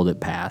going to hold it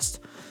past.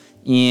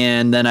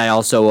 And then I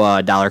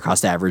also dollar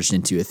cost averaged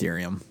into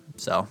Ethereum.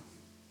 So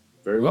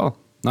Very well.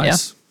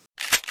 Nice.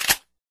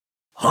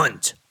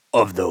 Hunt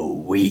of the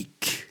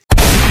week.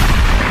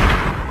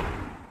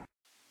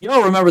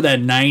 Y'all remember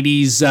that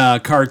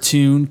 90s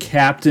cartoon,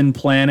 Captain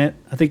Planet?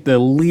 I think the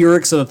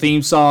lyrics of the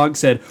theme song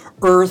said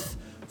Earth,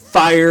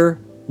 Fire,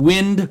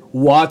 Wind,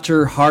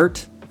 Water,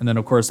 Heart. And then,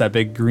 of course, that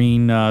big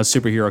green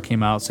superhero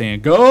came out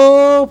saying,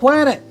 Go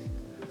Planet!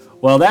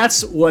 Well,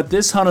 that's what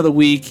this hunt of the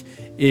week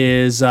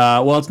is.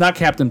 Well, it's not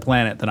Captain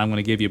Planet that I'm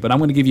going to give you, but I'm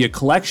going to give you a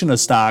collection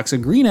of stocks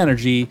and green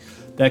energy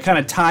that kind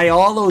of tie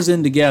all those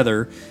in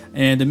together.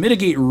 And to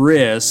mitigate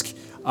risk,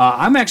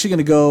 I'm actually going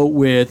to go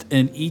with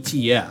an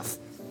ETF.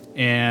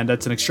 And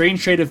that's an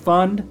exchange-traded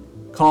fund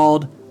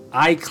called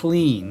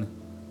iClean,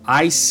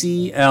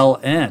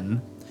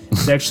 ICLN.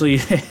 It's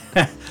actually...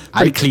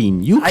 I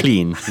clean, you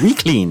clean, we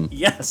clean.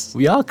 Yes.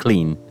 We all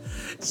clean.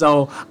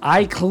 So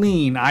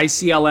iClean,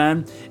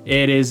 ICLN,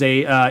 it is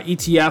a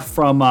ETF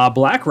from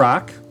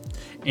BlackRock.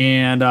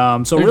 And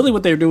so really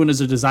what they're doing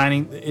is it's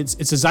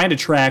designed to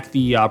track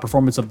the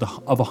performance of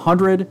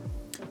 100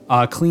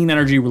 clean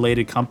energy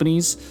related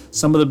companies.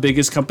 Some of the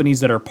biggest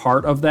companies that are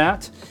part of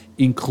that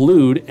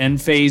include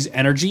Enphase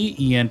Energy,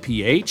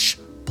 ENPH,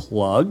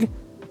 Plug,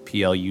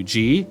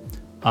 PLUG,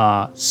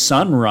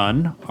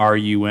 Sunrun,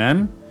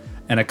 RUN,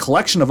 and a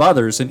collection of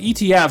others. And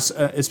ETFs,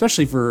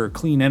 especially for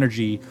clean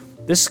energy,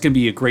 this can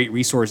be a great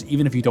resource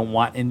even if you don't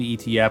want an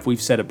ETF.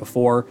 We've said it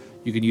before.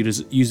 You can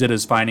use it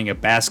as finding a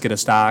basket of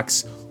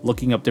stocks,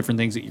 looking up different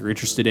things that you're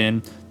interested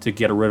in to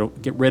get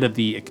rid of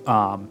the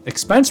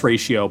expense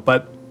ratio.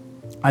 But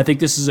I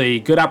think this is a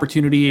good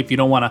opportunity if you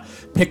don't want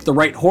to pick the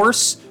right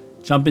horse.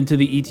 Jump into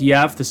the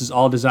ETF. This is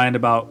all designed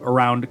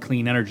around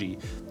clean energy.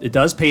 It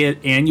does pay an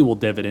annual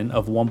dividend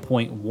of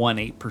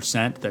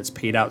 1.18% that's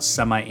paid out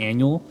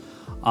semi-annual.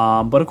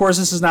 But of course,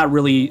 this is not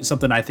really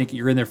something I think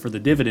you're in there for the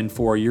dividend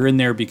for. You're in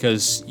there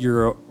because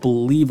you're a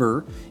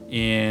believer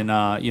in,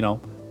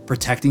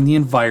 protecting the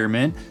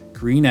environment,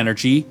 green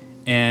energy,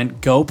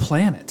 and go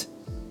planet.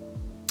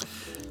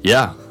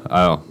 Yeah.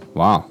 Oh,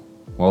 wow.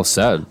 Well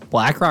said.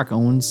 BlackRock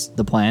owns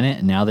the planet,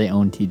 and now they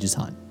own Tejas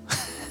Hunt.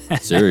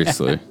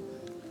 Seriously.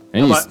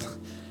 And How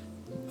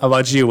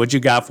about you? What you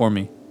got for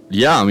me?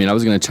 yeah, I mean, I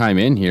was going to chime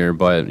in here,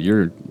 but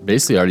you're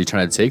basically already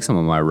trying to take some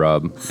of my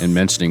rub and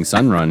mentioning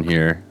Sunrun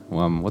here.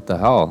 What the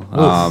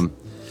hell?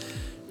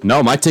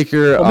 No, my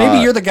ticker. Well,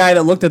 maybe you're the guy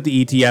that looked at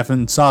the ETF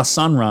and saw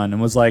Sunrun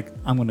and was like,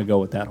 I'm going to go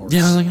with that horse.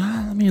 Yeah, I was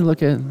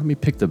like, let me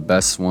pick the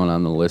best one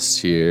on the list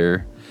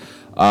here.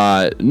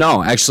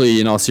 No,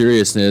 actually, in all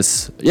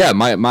seriousness, yeah,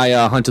 my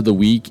hunt of the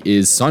week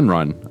is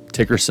Sunrun.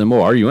 Ticker symbol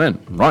RUN.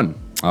 Run.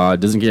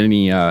 It doesn't get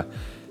any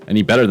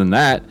better than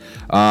that.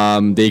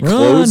 They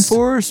closed. Run,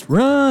 Forrest,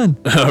 run.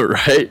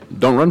 Right?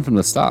 Don't run from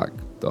the stock,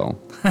 though.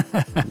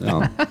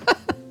 No.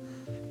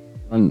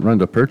 Run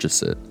to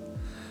purchase it.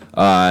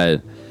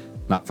 Not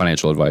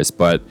financial advice,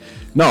 but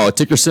no,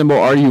 ticker symbol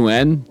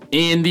RUN.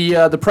 And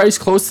the price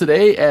closed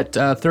today at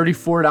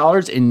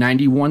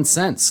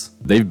 $34.91.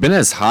 They've been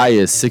as high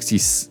as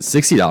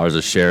 $60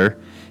 a share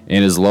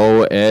and as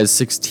low as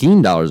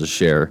 $16 a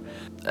share.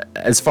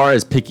 As far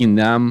as picking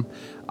them,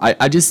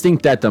 I just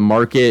think that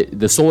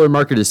the solar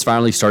market is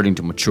finally starting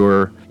to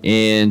mature,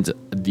 and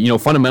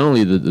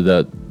fundamentally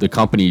the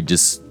company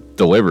just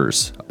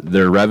delivers.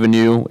 Their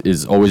revenue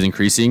is always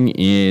increasing,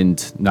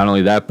 and not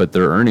only that, but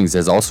their earnings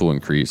has also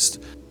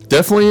increased.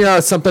 Definitely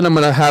something I'm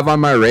gonna have on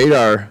my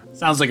radar.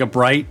 Sounds like a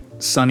bright,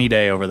 sunny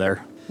day over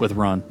there with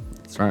Run.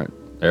 That's right,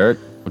 Eric.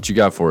 What you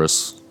got for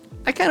us?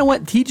 I kind of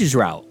went Tejas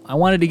route. I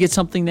wanted to get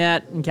something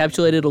that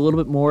encapsulated a little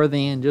bit more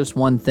than just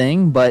one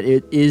thing, but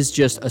it is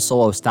just a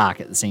solo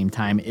stock at the same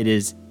time. It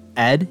is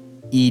ED.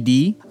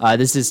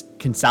 This is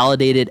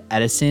Consolidated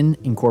Edison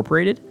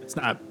Incorporated. It's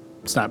not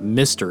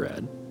Mr.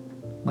 Ed,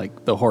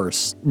 like the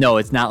horse. No,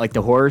 it's not like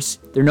the horse.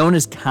 They're known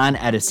as Con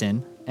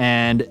Edison.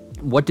 And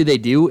what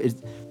do?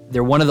 Is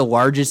they're one of the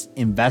largest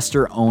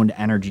investor-owned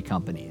energy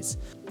companies.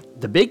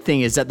 The big thing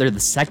is that they're the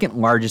second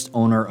largest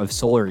owner of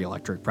solar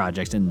electric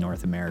projects in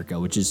North America,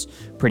 which is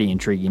pretty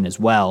intriguing as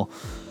well.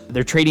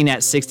 They're trading at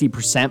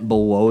 60%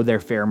 below their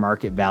fair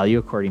market value,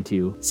 according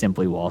to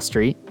Simply Wall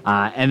Street.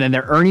 And then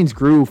their earnings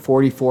grew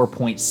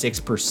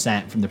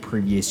 44.6% from the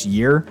previous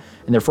year,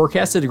 and they're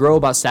forecasted to grow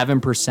about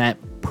 7%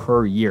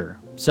 per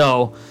year.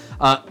 So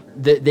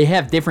they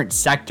have different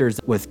sectors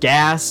with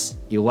gas,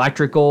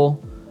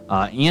 electrical,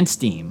 and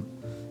steam.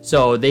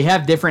 So they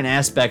have different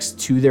aspects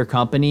to their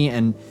company,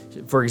 and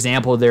for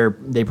example,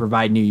 they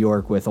provide New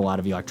York with a lot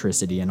of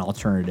electricity, an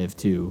alternative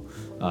to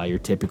your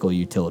typical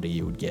utility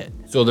you would get.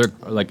 So they're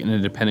like an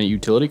independent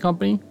utility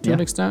company to an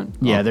extent?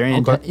 Yeah, they're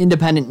an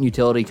independent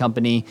utility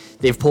company.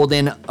 They've pulled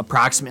in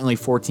approximately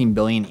 $14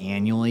 billion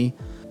annually.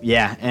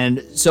 Yeah,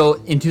 and so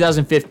in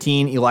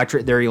 2015,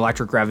 their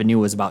electric revenue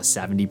was about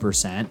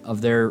 70% of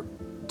their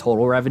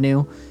total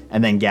revenue,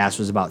 and then gas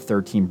was about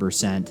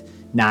 13%.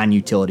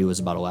 Non-utility was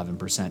about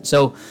 11%.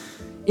 So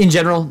in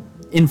general,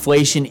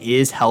 inflation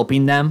is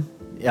helping them.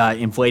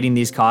 Inflating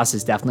these costs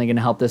is definitely going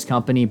to help this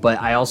company,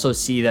 but I also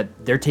see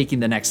that they're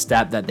taking the next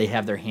step, that they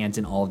have their hands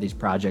in all of these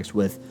projects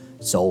with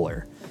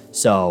solar.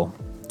 So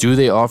do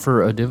they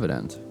offer a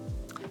dividend?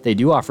 They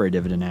do offer a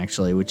dividend,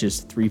 actually, which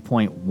is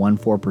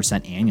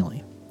 3.14%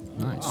 annually.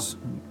 Nice.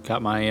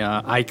 Got my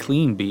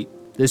iClean beat.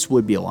 this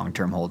would be a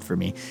long-term hold for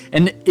me.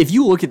 And if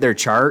you look at their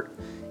chart,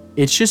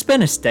 it's just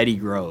been a steady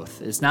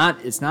growth. It's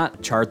not a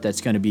chart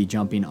that's going to be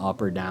jumping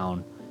up or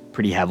down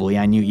pretty heavily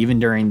on you, even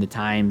during the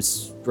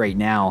times right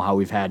now, how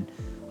we've had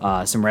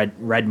some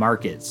red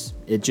markets.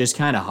 It just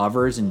kind of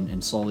hovers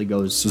and slowly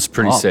goes. So it's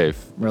pretty up,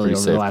 safe. Really, pretty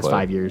over safe the last play.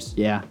 5 years.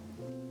 Yeah.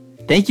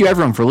 Thank you,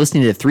 everyone, for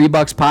listening to the $3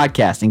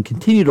 podcast, and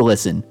continue to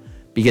listen,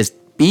 because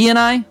B and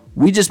I,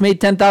 we just made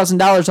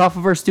 $10,000 off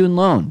of our student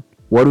loan.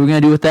 What are we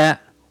going to do with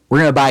that? We're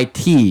going to buy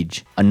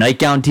Tej, a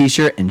nightgown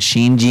t-shirt, and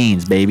Shein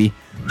jeans, baby,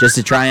 just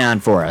to try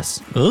on for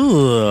us.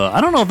 Ooh, I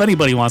don't know if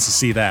anybody wants to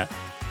see that.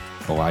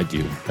 Oh, I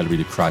do. Gotta be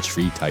the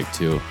crotch-free type,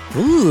 too.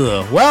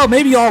 Ooh, well,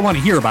 maybe y'all want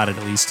to hear about it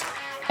at least.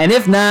 And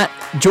if not,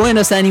 join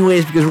us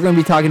anyways, because we're going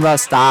to be talking about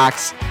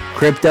stocks,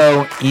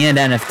 crypto, and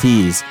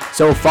NFTs.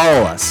 So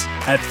follow us.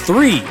 At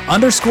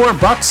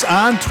 3_Bucks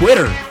on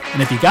Twitter.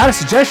 And if you got a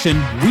suggestion,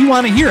 we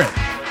want to hear it.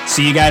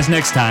 See you guys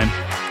next time.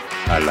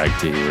 I like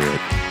to hear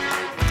it.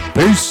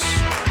 Peace.